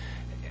I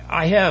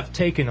have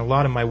taken a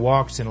lot of my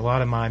walks and a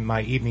lot of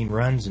my evening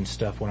runs and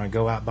stuff when I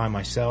go out by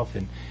myself,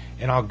 and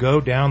I'll go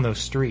down those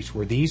streets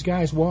where these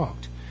guys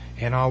walked,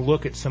 and I'll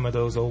look at some of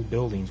those old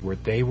buildings where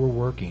they were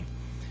working,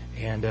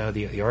 and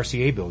the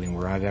RCA building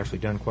where I've actually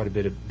done quite a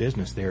bit of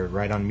business there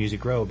right on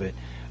Music Row. But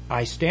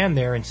I stand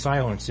there in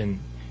silence and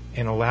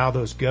allow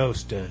those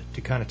ghosts to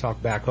kind of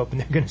talk back, hoping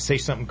they're going to say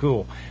something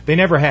cool. They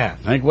never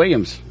have. Hank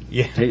Williams.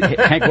 Yeah.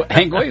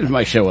 Hank Williams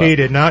might show up. He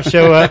did not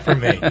show up for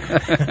me.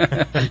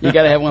 You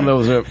got to have one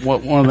of those,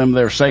 one of them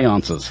their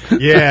seances.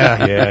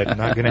 Yeah,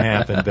 not going to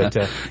happen.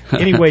 But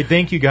anyway,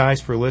 thank you guys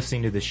for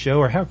listening to the show.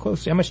 Or how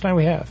much time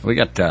we have? We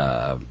got,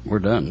 we're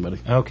done, buddy.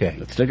 Okay.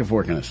 Let's stick a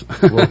fork in us.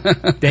 Well,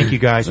 thank you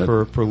guys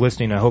for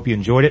listening. I hope you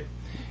enjoyed it.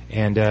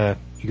 And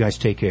you guys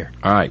take care.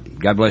 All right.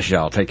 God bless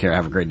y'all. Take care.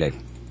 Have a great day.